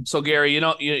 So, Gary,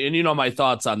 my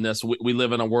thoughts on this. We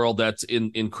live in a world that's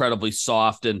incredibly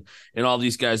soft, and all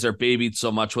these guys are babied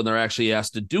so much when they're actually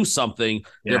asked to do something,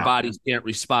 their bodies can't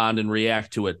respond and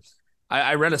react to it.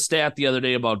 I read a stat the other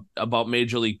day about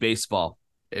Major League Baseball,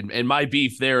 and my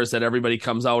beef there is that everybody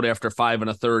comes out after 5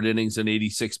 1/3 innings and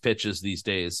 86 pitches these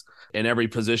days, and every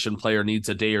position player needs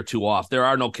a day or two off. There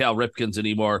are no Cal Ripkens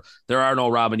anymore. There are no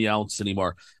Robin Yount's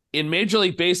anymore. In Major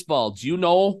League Baseball, do you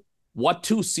know what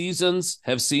 2 seasons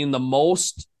have seen the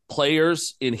most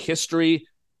players in history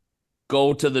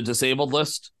go to the disabled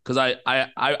list? Because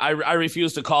I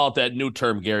refuse to call it that new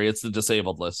term, Gary. It's the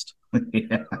disabled list.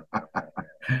 Yeah.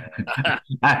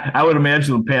 I would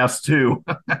imagine the past 2.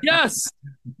 Yes,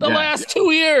 last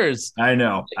 2 years. I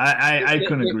know. I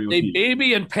couldn't agree with you. They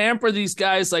baby and pamper these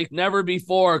guys like never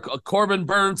before. Corbin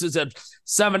Burns is at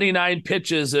 79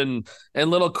 pitches, and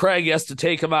little Craig has to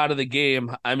take him out of the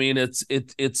game. I mean, it's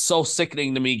so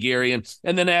sickening to me, Gary. And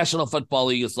the National Football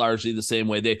League is largely the same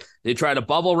way. They try to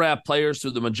bubble wrap players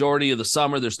through the majority of the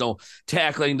summer. There's no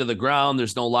tackling to the ground.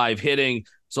 There's no live hitting.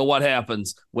 So what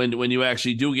happens when you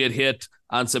actually do get hit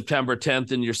on September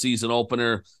 10th in your season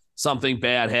opener? Something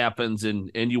bad happens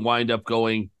and you wind up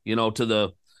going, to the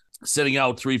sitting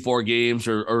out 3-4 games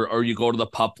or you go to the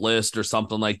PUP list or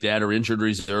something like that, or injured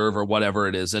reserve or whatever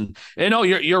it is. And no,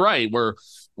 you're right.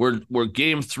 We're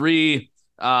game 3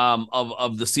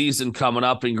 of the season coming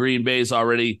up, in Green Bay's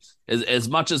already, as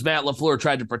much as Matt LaFleur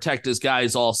tried to protect his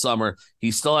guys all summer, he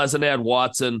still hasn't had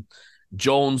Watson.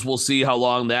 Jones, we'll see how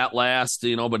long that lasts,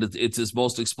 but it's his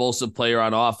most explosive player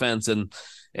on offense. And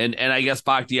I guess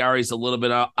Bakhtiari's a little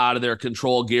bit out of their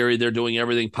control, Gery. They're doing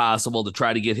everything possible to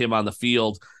try to get him on the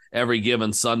field every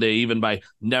given Sunday, even by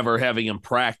never having him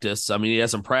practice. I mean, he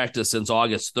hasn't practiced since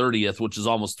August 30th, which is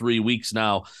almost 3 weeks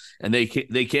now, and they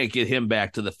can't get him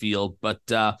back to the field. But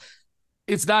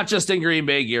it's not just in Green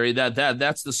Bay, Gery.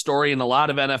 That's the story in a lot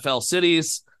of NFL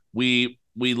cities. We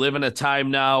live in a time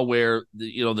now where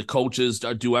the coaches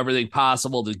do everything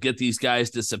possible to get these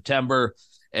guys to September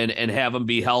and have them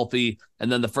be healthy.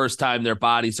 And then the first time their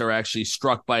bodies are actually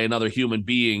struck by another human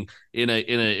being in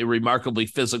a remarkably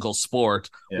physical sport,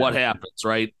 what happens,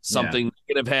 right? Something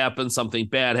negative happens, something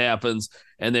bad happens,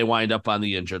 and they wind up on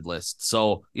the injured list.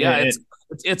 So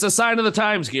it's a sign of the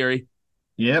times, Gery.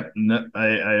 Yep. No,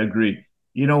 I agree.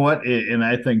 You know what? And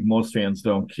I think most fans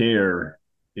don't care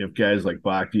if guys like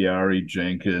Bakhtiari,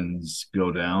 Jenkins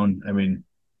go down. I mean,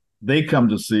 they come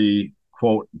to see,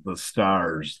 quote, the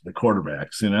stars, the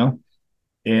quarterbacks,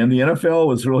 and the NFL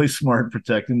was really smart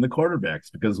protecting the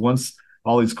quarterbacks, because once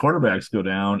all these quarterbacks go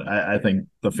down, I think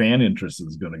the fan interest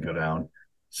is going to go down.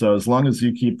 So as long as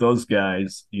you keep those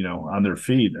guys, on their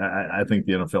feet, I think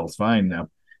the NFL is fine. Now,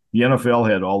 the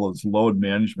NFL had all those load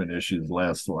management issues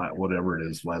last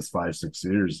 5-6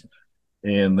 years,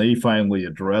 and they finally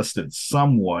addressed it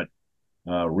somewhat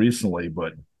recently,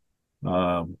 but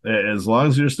as long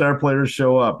as your star players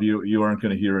show up, you aren't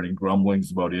going to hear any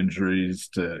grumblings about injuries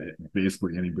to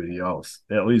basically anybody else,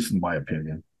 at least in my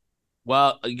opinion.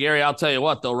 Well, Gery, I'll tell you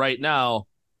what, though, right now,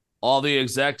 all the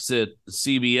execs at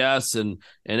CBS and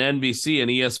NBC and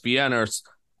ESPN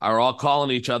are all calling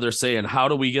each other saying, how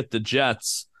do we get the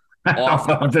Jets off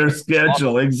their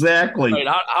schedule? Exactly. Right.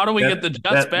 How do we get the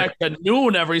Jets back at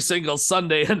noon every single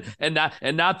Sunday and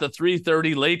not the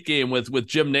 3:30 late game with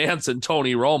Jim Nantz and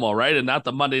Tony Romo, right? And not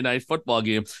the Monday Night Football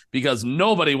game, because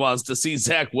nobody wants to see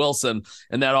Zach Wilson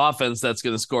and that offense that's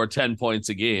going to score 10 points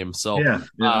a game. So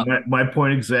my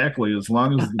point exactly. As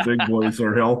long as the big boys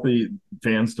are healthy,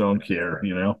 fans don't care,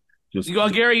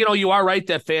 Gery, you are right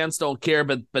that fans don't care,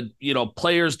 but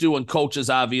players do and coaches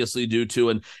obviously do too,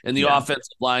 and the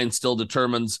offensive line still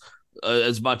determines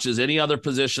as much as any other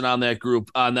position on that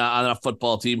group on a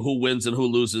football team who wins and who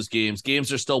loses games.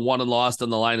 Games are still won and lost on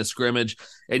the line of scrimmage,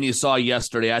 and you saw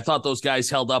yesterday. I thought those guys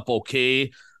held up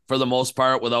okay for the most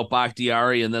part without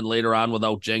Bakhtiari, and then later on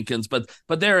without Jenkins. But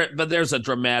there's a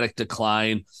dramatic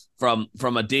decline from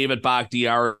a David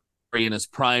Bakhtiari in his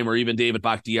prime, or even David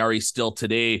Bakhtiari still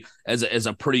today as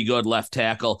a pretty good left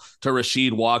tackle, to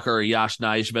Rasheed Walker or Yash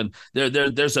Nijman.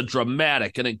 There's a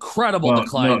dramatic and incredible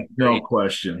decline. No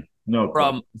question.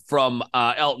 From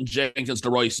Elton Jenkins to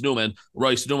Royce Newman.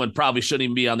 Royce Newman probably shouldn't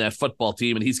even be on that football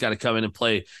team, and he's got to come in and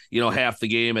play, half the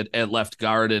game at left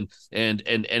guard. And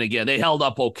again, they held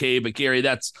up okay, but Gery,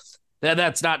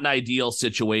 that's not an ideal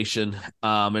situation.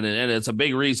 And it's a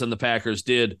big reason the Packers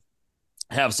did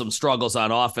have some struggles on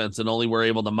offense and only were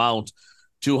able to mount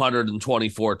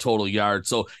 224 total yards.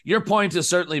 So your point is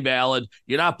certainly valid.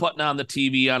 You're not putting on the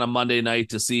TV on a Monday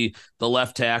night to see the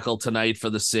left tackle tonight for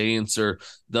the Saints or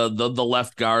the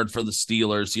left guard for the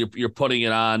Steelers. You're putting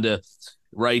it on to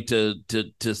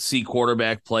see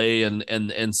quarterback play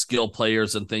and skill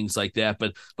players and things like that.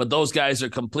 But those guys are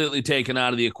completely taken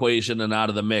out of the equation and out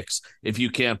of the mix if you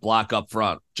can't block up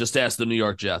front. Just ask the New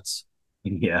York Jets.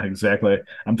 Yeah, exactly.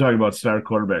 I'm talking about star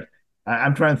quarterback.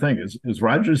 I'm trying to think. Is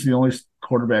Rodgers the only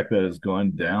quarterback that has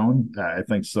gone down? I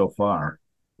think so far,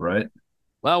 right?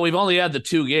 Well, we've only had the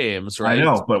 2 games, right? I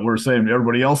know, but we're saying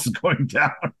everybody else is going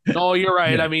down. No, you're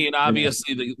right. Yeah. I mean,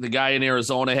 obviously, the guy in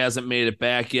Arizona hasn't made it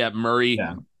back yet. Murray,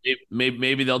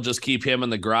 maybe they'll just keep him in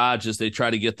the garage as they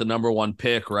try to get the number 1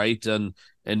 pick, right? And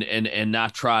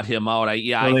not trot him out. I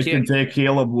can take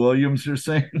Caleb Williams, you're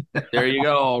saying? There you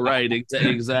go. Right.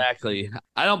 Exactly.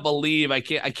 I don't believe I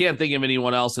can't think of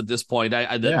anyone else at this point.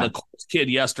 The kid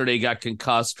yesterday got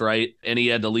concussed, right? And he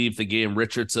had to leave the game.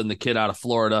 Richardson, the kid out of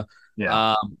Florida.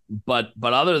 Yeah. But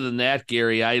other than that,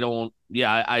 Gery, I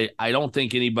don't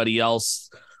think anybody else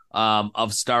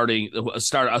of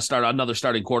another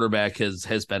starting quarterback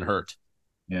has been hurt.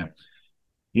 Yeah.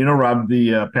 Rob,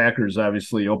 the Packers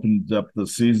obviously opened up the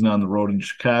season on the road in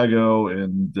Chicago,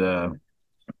 and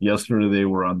Yesterday they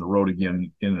were on the road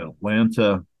again in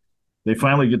Atlanta. They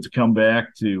finally get to come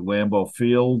back to Lambeau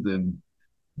Field, and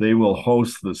they will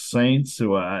host the Saints,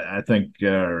 who I think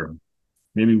are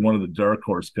maybe one of the dark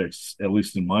horse picks, at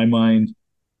least in my mind,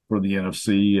 for the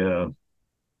NFC.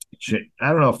 I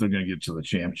don't know if they're going to get to the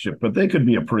championship, but they could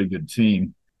be a pretty good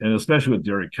team, and especially with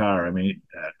Derek Carr. I mean,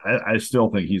 I still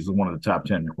think he's one of the top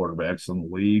 10 quarterbacks in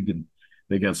the league, and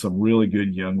they got some really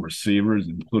good young receivers,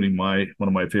 including one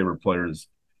of my favorite players,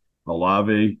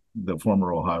 Olave, the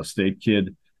former Ohio State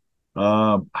kid.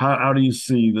 How do you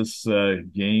see this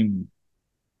game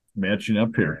matching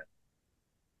up here?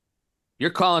 You're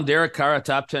calling Derek Carr a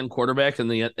top 10 quarterback in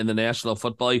the National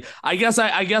Football League. I guess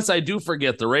I do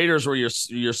forget the Raiders were your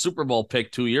Super Bowl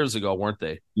pick 2 years ago, weren't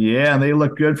they? Yeah, and they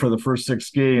looked good for the first 6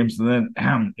 games, and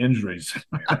then injuries.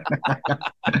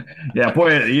 Yeah,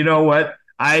 boy, you know what?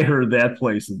 I heard that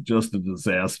place is just a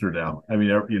disaster now. I mean,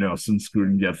 since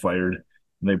Gruden got fired,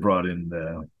 and they brought in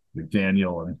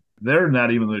McDaniel, and they're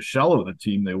not even the shell of the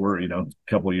team they were, a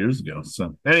couple of years ago.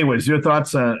 So, anyways, your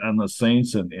thoughts on the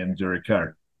Saints and Derek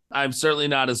Carr? I'm certainly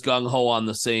not as gung-ho on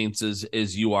the Saints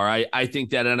as you are. I think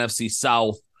that NFC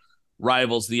South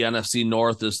rivals the NFC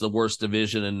North as the worst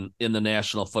division in the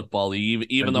National Football League.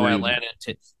 Even though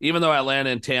Atlanta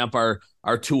and Tampa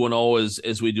are 2-0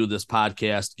 as we do this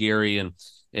podcast, Gery,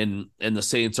 and the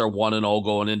Saints are 1-0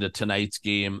 going into tonight's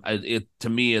game. To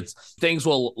me, it's things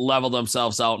will level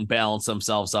themselves out and balance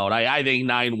themselves out. I think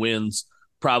 9 wins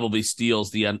probably steals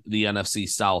the NFC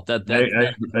South. I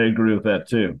agree with that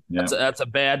too. Yeah. That's a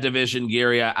bad division,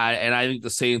 Gery. I think the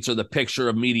Saints are the picture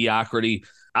of mediocrity.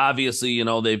 Obviously,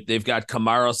 they've got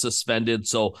Kamara suspended,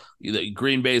 so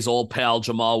Green Bay's old pal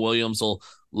Jamal Williams will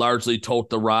largely tote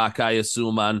the rock, I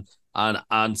assume,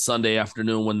 on Sunday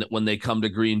afternoon when they come to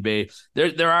Green Bay.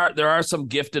 There are some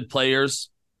gifted players.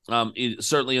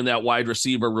 Certainly in that wide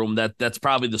receiver room, that's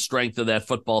probably the strength of that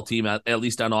football team, at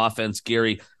least on offense,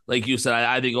 Gery. Like you said,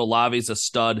 I think Olave's a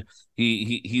stud.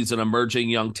 He's an emerging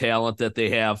young talent that they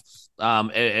have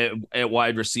at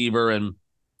wide receiver. And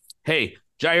hey,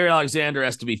 Jaire Alexander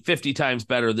has to be 50 times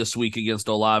better this week against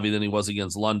Olave than he was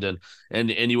against London. And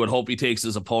you would hope he takes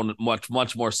his opponent much,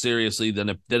 much more seriously than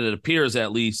it appears,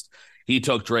 at least, he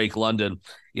took Drake London.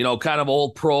 Kind of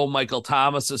old pro Michael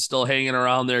Thomas is still hanging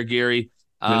around there, Gery.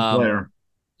 Good player.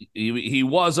 He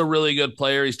was a really good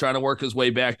player. He's trying to work his way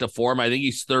back to form. I think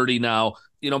he's 30 now.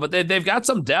 But they've got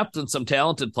some depth and some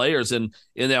talented players in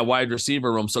that wide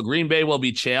receiver room. So Green Bay will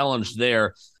be challenged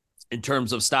there in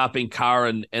terms of stopping Carr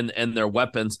and their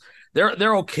weapons.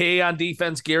 They're okay on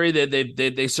defense, Gery.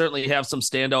 They certainly have some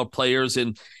standout players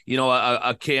in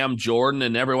a Cam Jordan,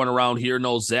 and everyone around here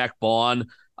knows Zach Bond.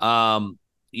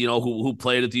 Who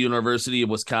played at the University of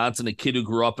Wisconsin, a kid who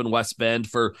grew up in West Bend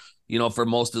for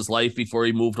most of his life before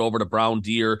he moved over to Brown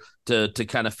Deer to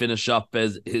kind of finish up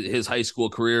as his high school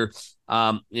career.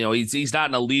 He's not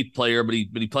an elite player, but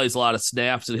he plays a lot of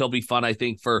snaps, and he'll be fun, I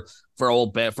think, for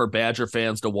Badger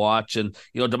fans to watch. And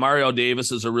Demario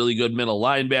Davis is a really good middle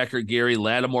linebacker. Gery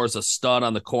Lattimore's a stud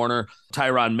on the corner.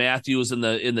 Tyrann Mathieu in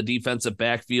the defensive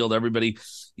backfield. Everybody,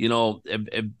 a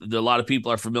lot of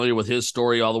people are familiar with his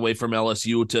story all the way from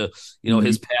LSU to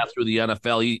his path through the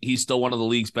NFL. He's still one of the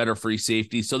league's better free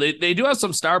safeties. So they do have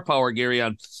some star power, Gery,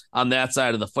 on that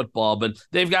side of the football, but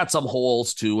they've got some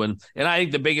holes too. And I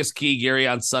think the biggest key,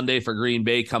 Gery, on Sunday for Green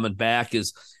Bay coming back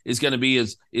is going to be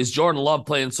is Jordan Love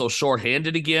playing so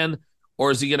shorthanded again,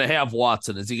 or is he going to have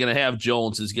Watson? Is he going to have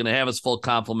Jones? Is he going to have his full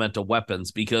complement of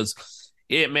weapons? Because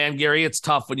Gery, it's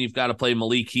tough when you've got to play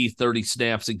Malik Heath 30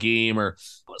 snaps a game, or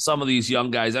some of these young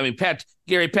guys. I mean,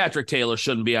 Patrick Taylor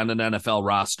shouldn't be on an NFL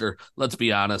roster. Let's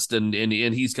be honest. And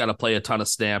he's got to play a ton of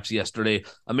snaps yesterday.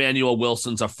 Emmanuel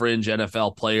Wilson's a fringe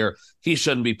NFL player. He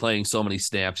shouldn't be playing so many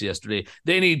snaps yesterday.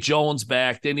 They need Jones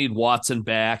back. They need Watson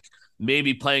back.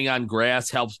 Maybe playing on grass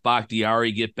helps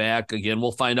Bakhtiari get back. Again,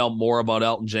 we'll find out more about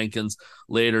Elton Jenkins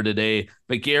later today.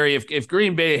 But Gery, if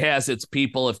Green Bay has its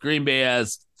people, if Green Bay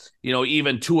has,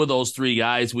 even 2 of those 3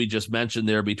 guys we just mentioned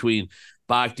there between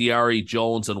Bakhtiari,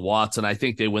 Jones, and Watson, I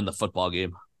think they win the football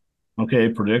game. Okay,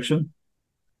 prediction?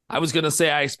 I was going to say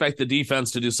I expect the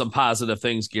defense to do some positive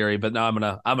things, Gery, but now I'm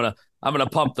gonna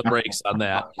pump the brakes on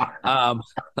that.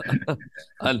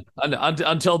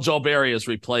 Until Joe Barry is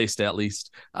replaced, at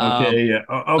least.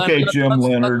 Okay, Jim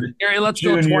Leonard. Gery, let's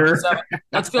go 27.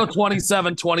 Let's go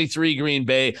 27-23 Green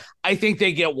Bay. I think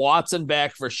they get Watson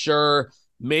back for sure.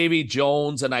 Maybe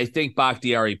Jones, and I think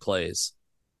Bakhtiari plays.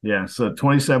 Yeah, so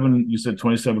 27, you said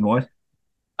 27 what?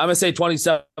 I'm going to say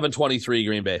 27-23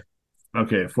 Green Bay.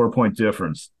 Okay, 4-point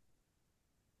difference.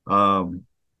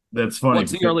 That's funny.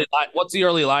 What's the early line? What's the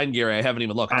early line, Gary? I haven't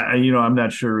even looked. I'm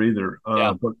not sure either.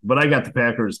 Yeah. But I got the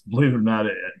Packers, believe it or not,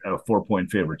 at a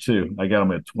 4-point favorite too. I got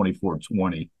them at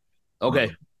 24-20.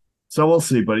 Okay. So we'll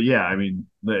see. But yeah, I mean,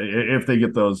 if they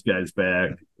get those guys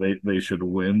back, they should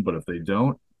win. But if they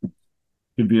don't,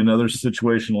 could be another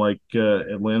situation like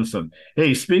Atlanta.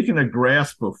 Hey, speaking of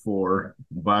grass before,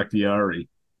 Bakhtiari,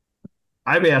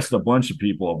 I've asked a bunch of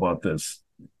people about this,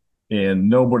 and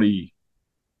nobody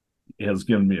has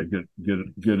given me a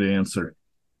good answer.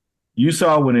 You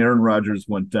saw when Aaron Rodgers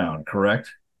went down, correct?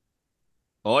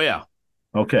 Oh yeah.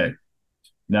 Okay.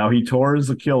 Now he tore his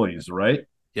Achilles, right?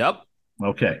 Yep.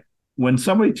 Okay. When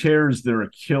somebody tears their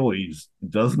Achilles,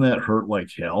 doesn't that hurt like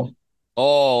hell?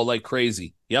 Oh, like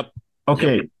crazy. Yep.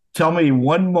 Okay. Yep. Tell me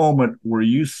one moment where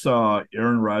you saw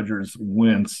Aaron Rodgers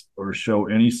wince or show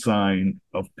any sign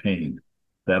of pain.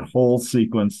 That whole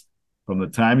sequence from the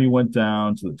time he went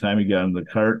down to the time he got in the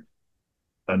cart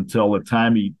until the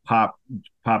time he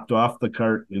popped off the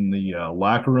cart in the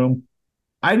locker room.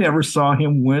 I never saw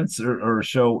him wince or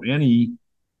show any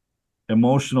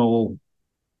emotional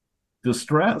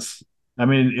distress. I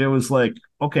mean, it was like,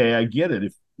 okay, I get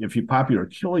it. If you pop your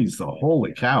Achilles, though,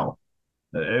 holy cow.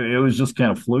 It was just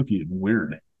kind of fluky and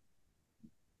weird.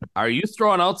 Are you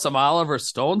throwing out some Oliver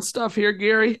Stone stuff here,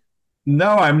 Gary? No,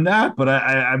 I'm not, but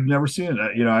I've never seen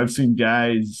it. I've seen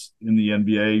guys in the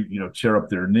NBA, tear up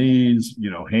their knees,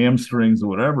 hamstrings or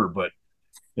whatever,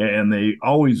 and they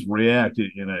always react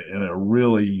in a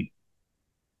really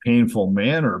painful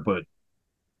manner. But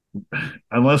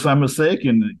unless I'm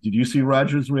mistaken, did you see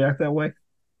Rodgers react that way?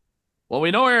 Well, we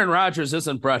know Aaron Rodgers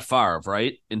isn't Brett Favre,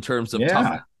 right? In terms of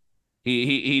toughness.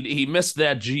 He missed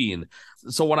that gene.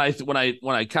 So when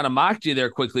I kind of mocked you there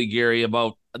quickly, Gary,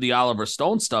 about the Oliver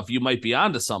Stone stuff, you might be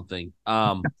onto something.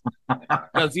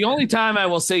 Because the only time I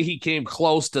will say he came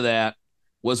close to that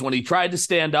was when he tried to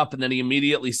stand up and then he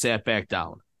immediately sat back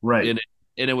down. Right.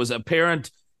 And it was apparent,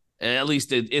 at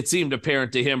least it seemed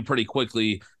apparent to him pretty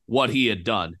quickly what he had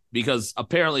done, because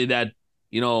apparently that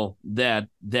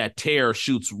tear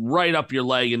shoots right up your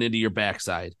leg and into your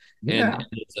backside. Yeah. And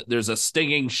there's a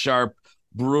stinging, sharp,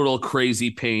 brutal, crazy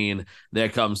pain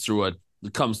that comes through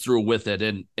with it.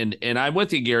 And I'm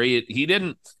with you, Gary. He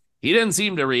didn't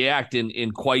seem to react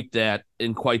in quite that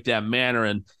manner.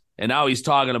 And now he's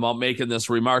talking about making this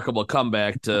remarkable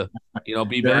comeback to,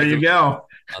 be there back. You go.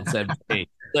 On 17.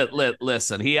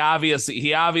 Listen, he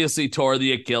obviously tore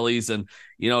the Achilles, and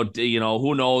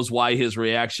who knows why his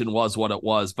reaction was what it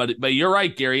was. But you're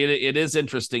right, Gary. It is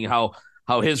interesting how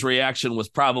his reaction was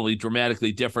probably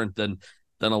dramatically different than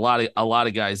a lot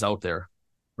of guys out there.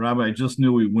 Rob, I just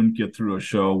knew we wouldn't get through a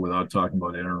show without talking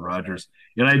about Aaron Rodgers,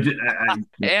 and I did.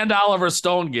 And Oliver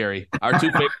Stone, Gary, our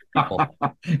two favorite people.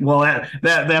 Well,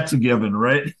 that's a given,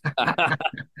 right?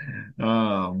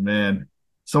 Oh man.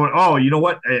 So, you know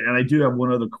what? And I do have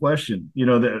one other question.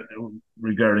 That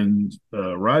regarding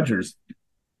Rodgers,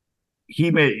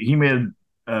 he made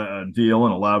a deal,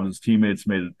 and a lot of his teammates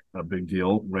made a big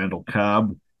deal. Randall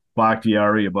Cobb,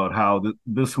 Bakhtiari, about how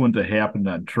this wouldn't have happened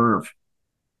on turf.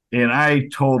 And I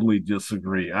totally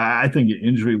disagree. I think an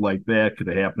injury like that could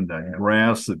have happened on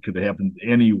grass. It could have happened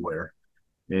anywhere.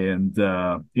 And,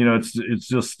 it's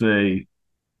just a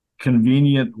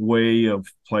convenient way of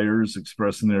players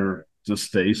expressing their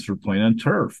distaste for playing on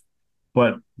turf.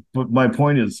 But my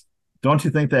point is, don't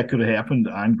you think that could have happened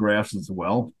on grass as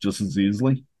well, just as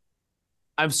easily?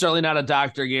 I'm certainly not a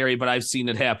doctor, Gary, but I've seen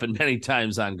it happen many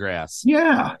times on grass.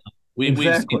 Yeah. We've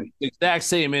seen the exact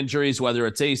same injuries, whether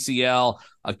it's ACL,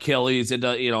 Achilles,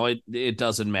 it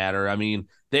doesn't matter. I mean,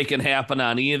 they can happen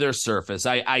on either surface.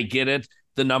 I get it.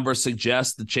 The numbers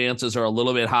suggest the chances are a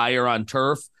little bit higher on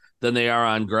turf than they are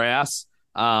on grass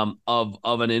of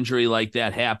an injury like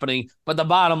that happening. But the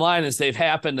bottom line is they've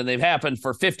happened, and they've happened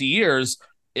for 50 years,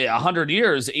 100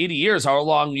 years, 80 years, how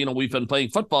long, we've been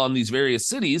playing football in these various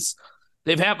cities.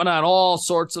 They've happened on all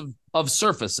sorts of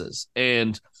surfaces.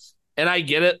 And I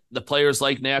get it. The players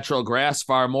like natural grass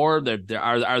far more.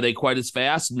 Are they quite as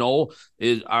fast? No.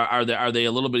 Are they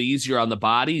a little bit easier on the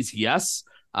bodies? Yes.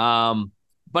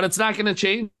 But it's not going to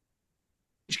change,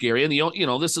 Gary.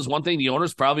 And this is one thing the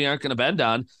owners probably aren't going to bend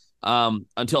on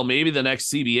until maybe the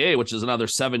next CBA, which is another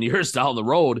 7 years down the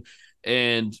road.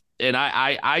 And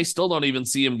I still don't even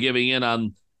see him giving in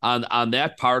on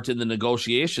that part in the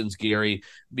negotiations, Gary,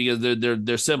 because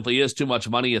there simply is too much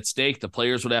money at stake. The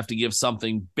players would have to give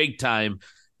something big time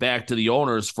back to the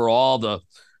owners for all the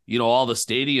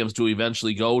stadiums to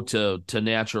eventually go to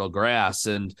natural grass.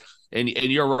 And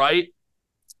you're right.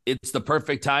 It's the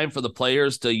perfect time for the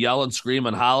players to yell and scream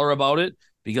and holler about it,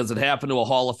 because it happened to a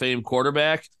Hall of Fame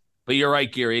quarterback. But you're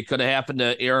right, Gery. It could have happened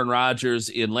to Aaron Rodgers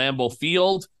in Lambeau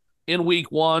Field in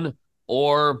week 1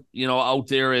 or, out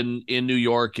there in New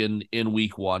York in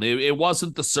week 1. It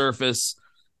wasn't the surface,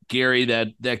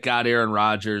 Gery, that got Aaron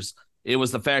Rodgers. It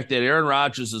was the fact that Aaron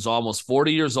Rodgers is almost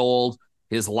 40 years old.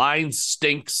 His line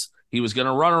stinks. He was going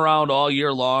to run around all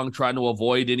year long trying to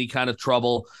avoid any kind of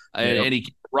trouble. And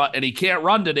he can't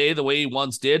run today the way he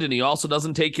once did. And he also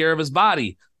doesn't take care of his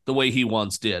body the way he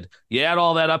once did. You add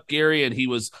all that up, Gery, and he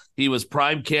was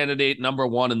prime candidate number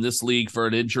 1 in this league for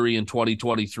an injury in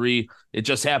 2023. It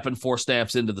just happened 4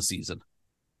 snaps into the season.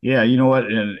 Yeah, you know what?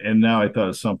 And now I thought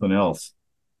of something else.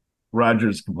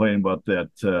 Rodgers complaining about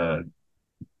that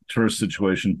turf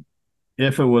situation.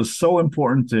 If it was so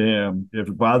important to him, if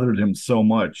it bothered him so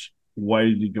much, why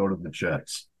did he go to the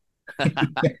Jets?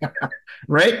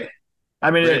 Right? I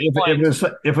mean,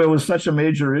 if it was such a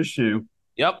major issue,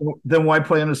 yep, then why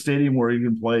play in a stadium where you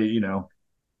can play,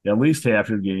 at least half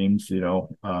your games,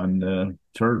 on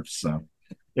turf? So,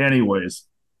 anyways,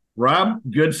 Rob,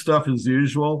 good stuff as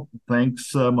usual.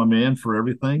 Thanks, my man, for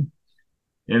everything.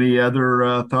 Any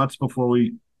other thoughts before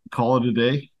we call it a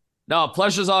day? No,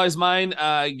 pleasure's always mine.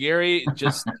 Gery,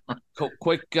 just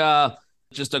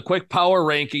just a quick power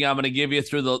ranking I'm going to give you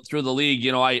through the league.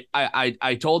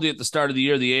 I told you at the start of the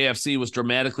year the AFC was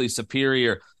dramatically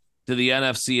superior to the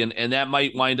NFC, and that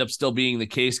might wind up still being the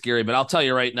case, Gery. But I'll tell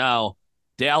you right now,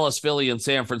 Dallas, Philly, and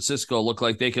San Francisco look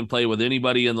like they can play with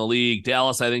anybody in the league.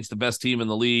 Dallas, I think, is the best team in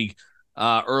the league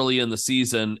early in the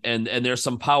season, and there's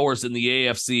some powers in the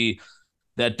AFC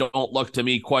that don't look to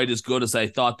me quite as good as I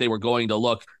thought they were going to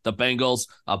look. The Bengals,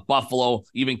 Buffalo,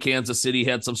 even Kansas City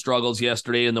had some struggles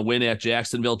yesterday in the win at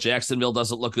Jacksonville. Jacksonville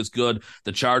doesn't look as good.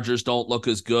 The Chargers don't look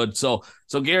as good. So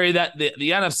Gery, that the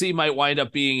NFC might wind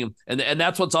up being, and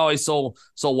that's what's always so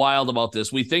wild about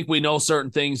this. We think we know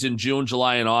certain things in June,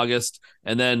 July, and August,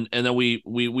 and then we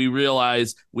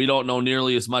realize we don't know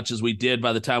nearly as much as we did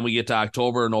by the time we get to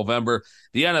October or November.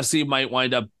 The NFC might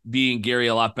wind up being, Gery,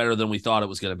 a lot better than we thought it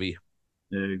was going to be.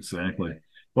 Exactly.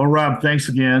 Well, Rob, thanks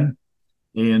again.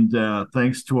 And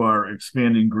thanks to our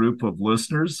expanding group of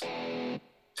listeners.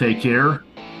 Take care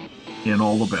and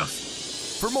all the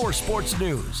best. For more sports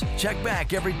news, check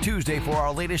back every Tuesday for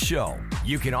our latest show.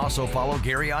 You can also follow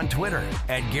Gery on Twitter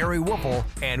at Gery Woelfel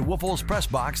and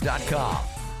WoelfelsPressBox.com.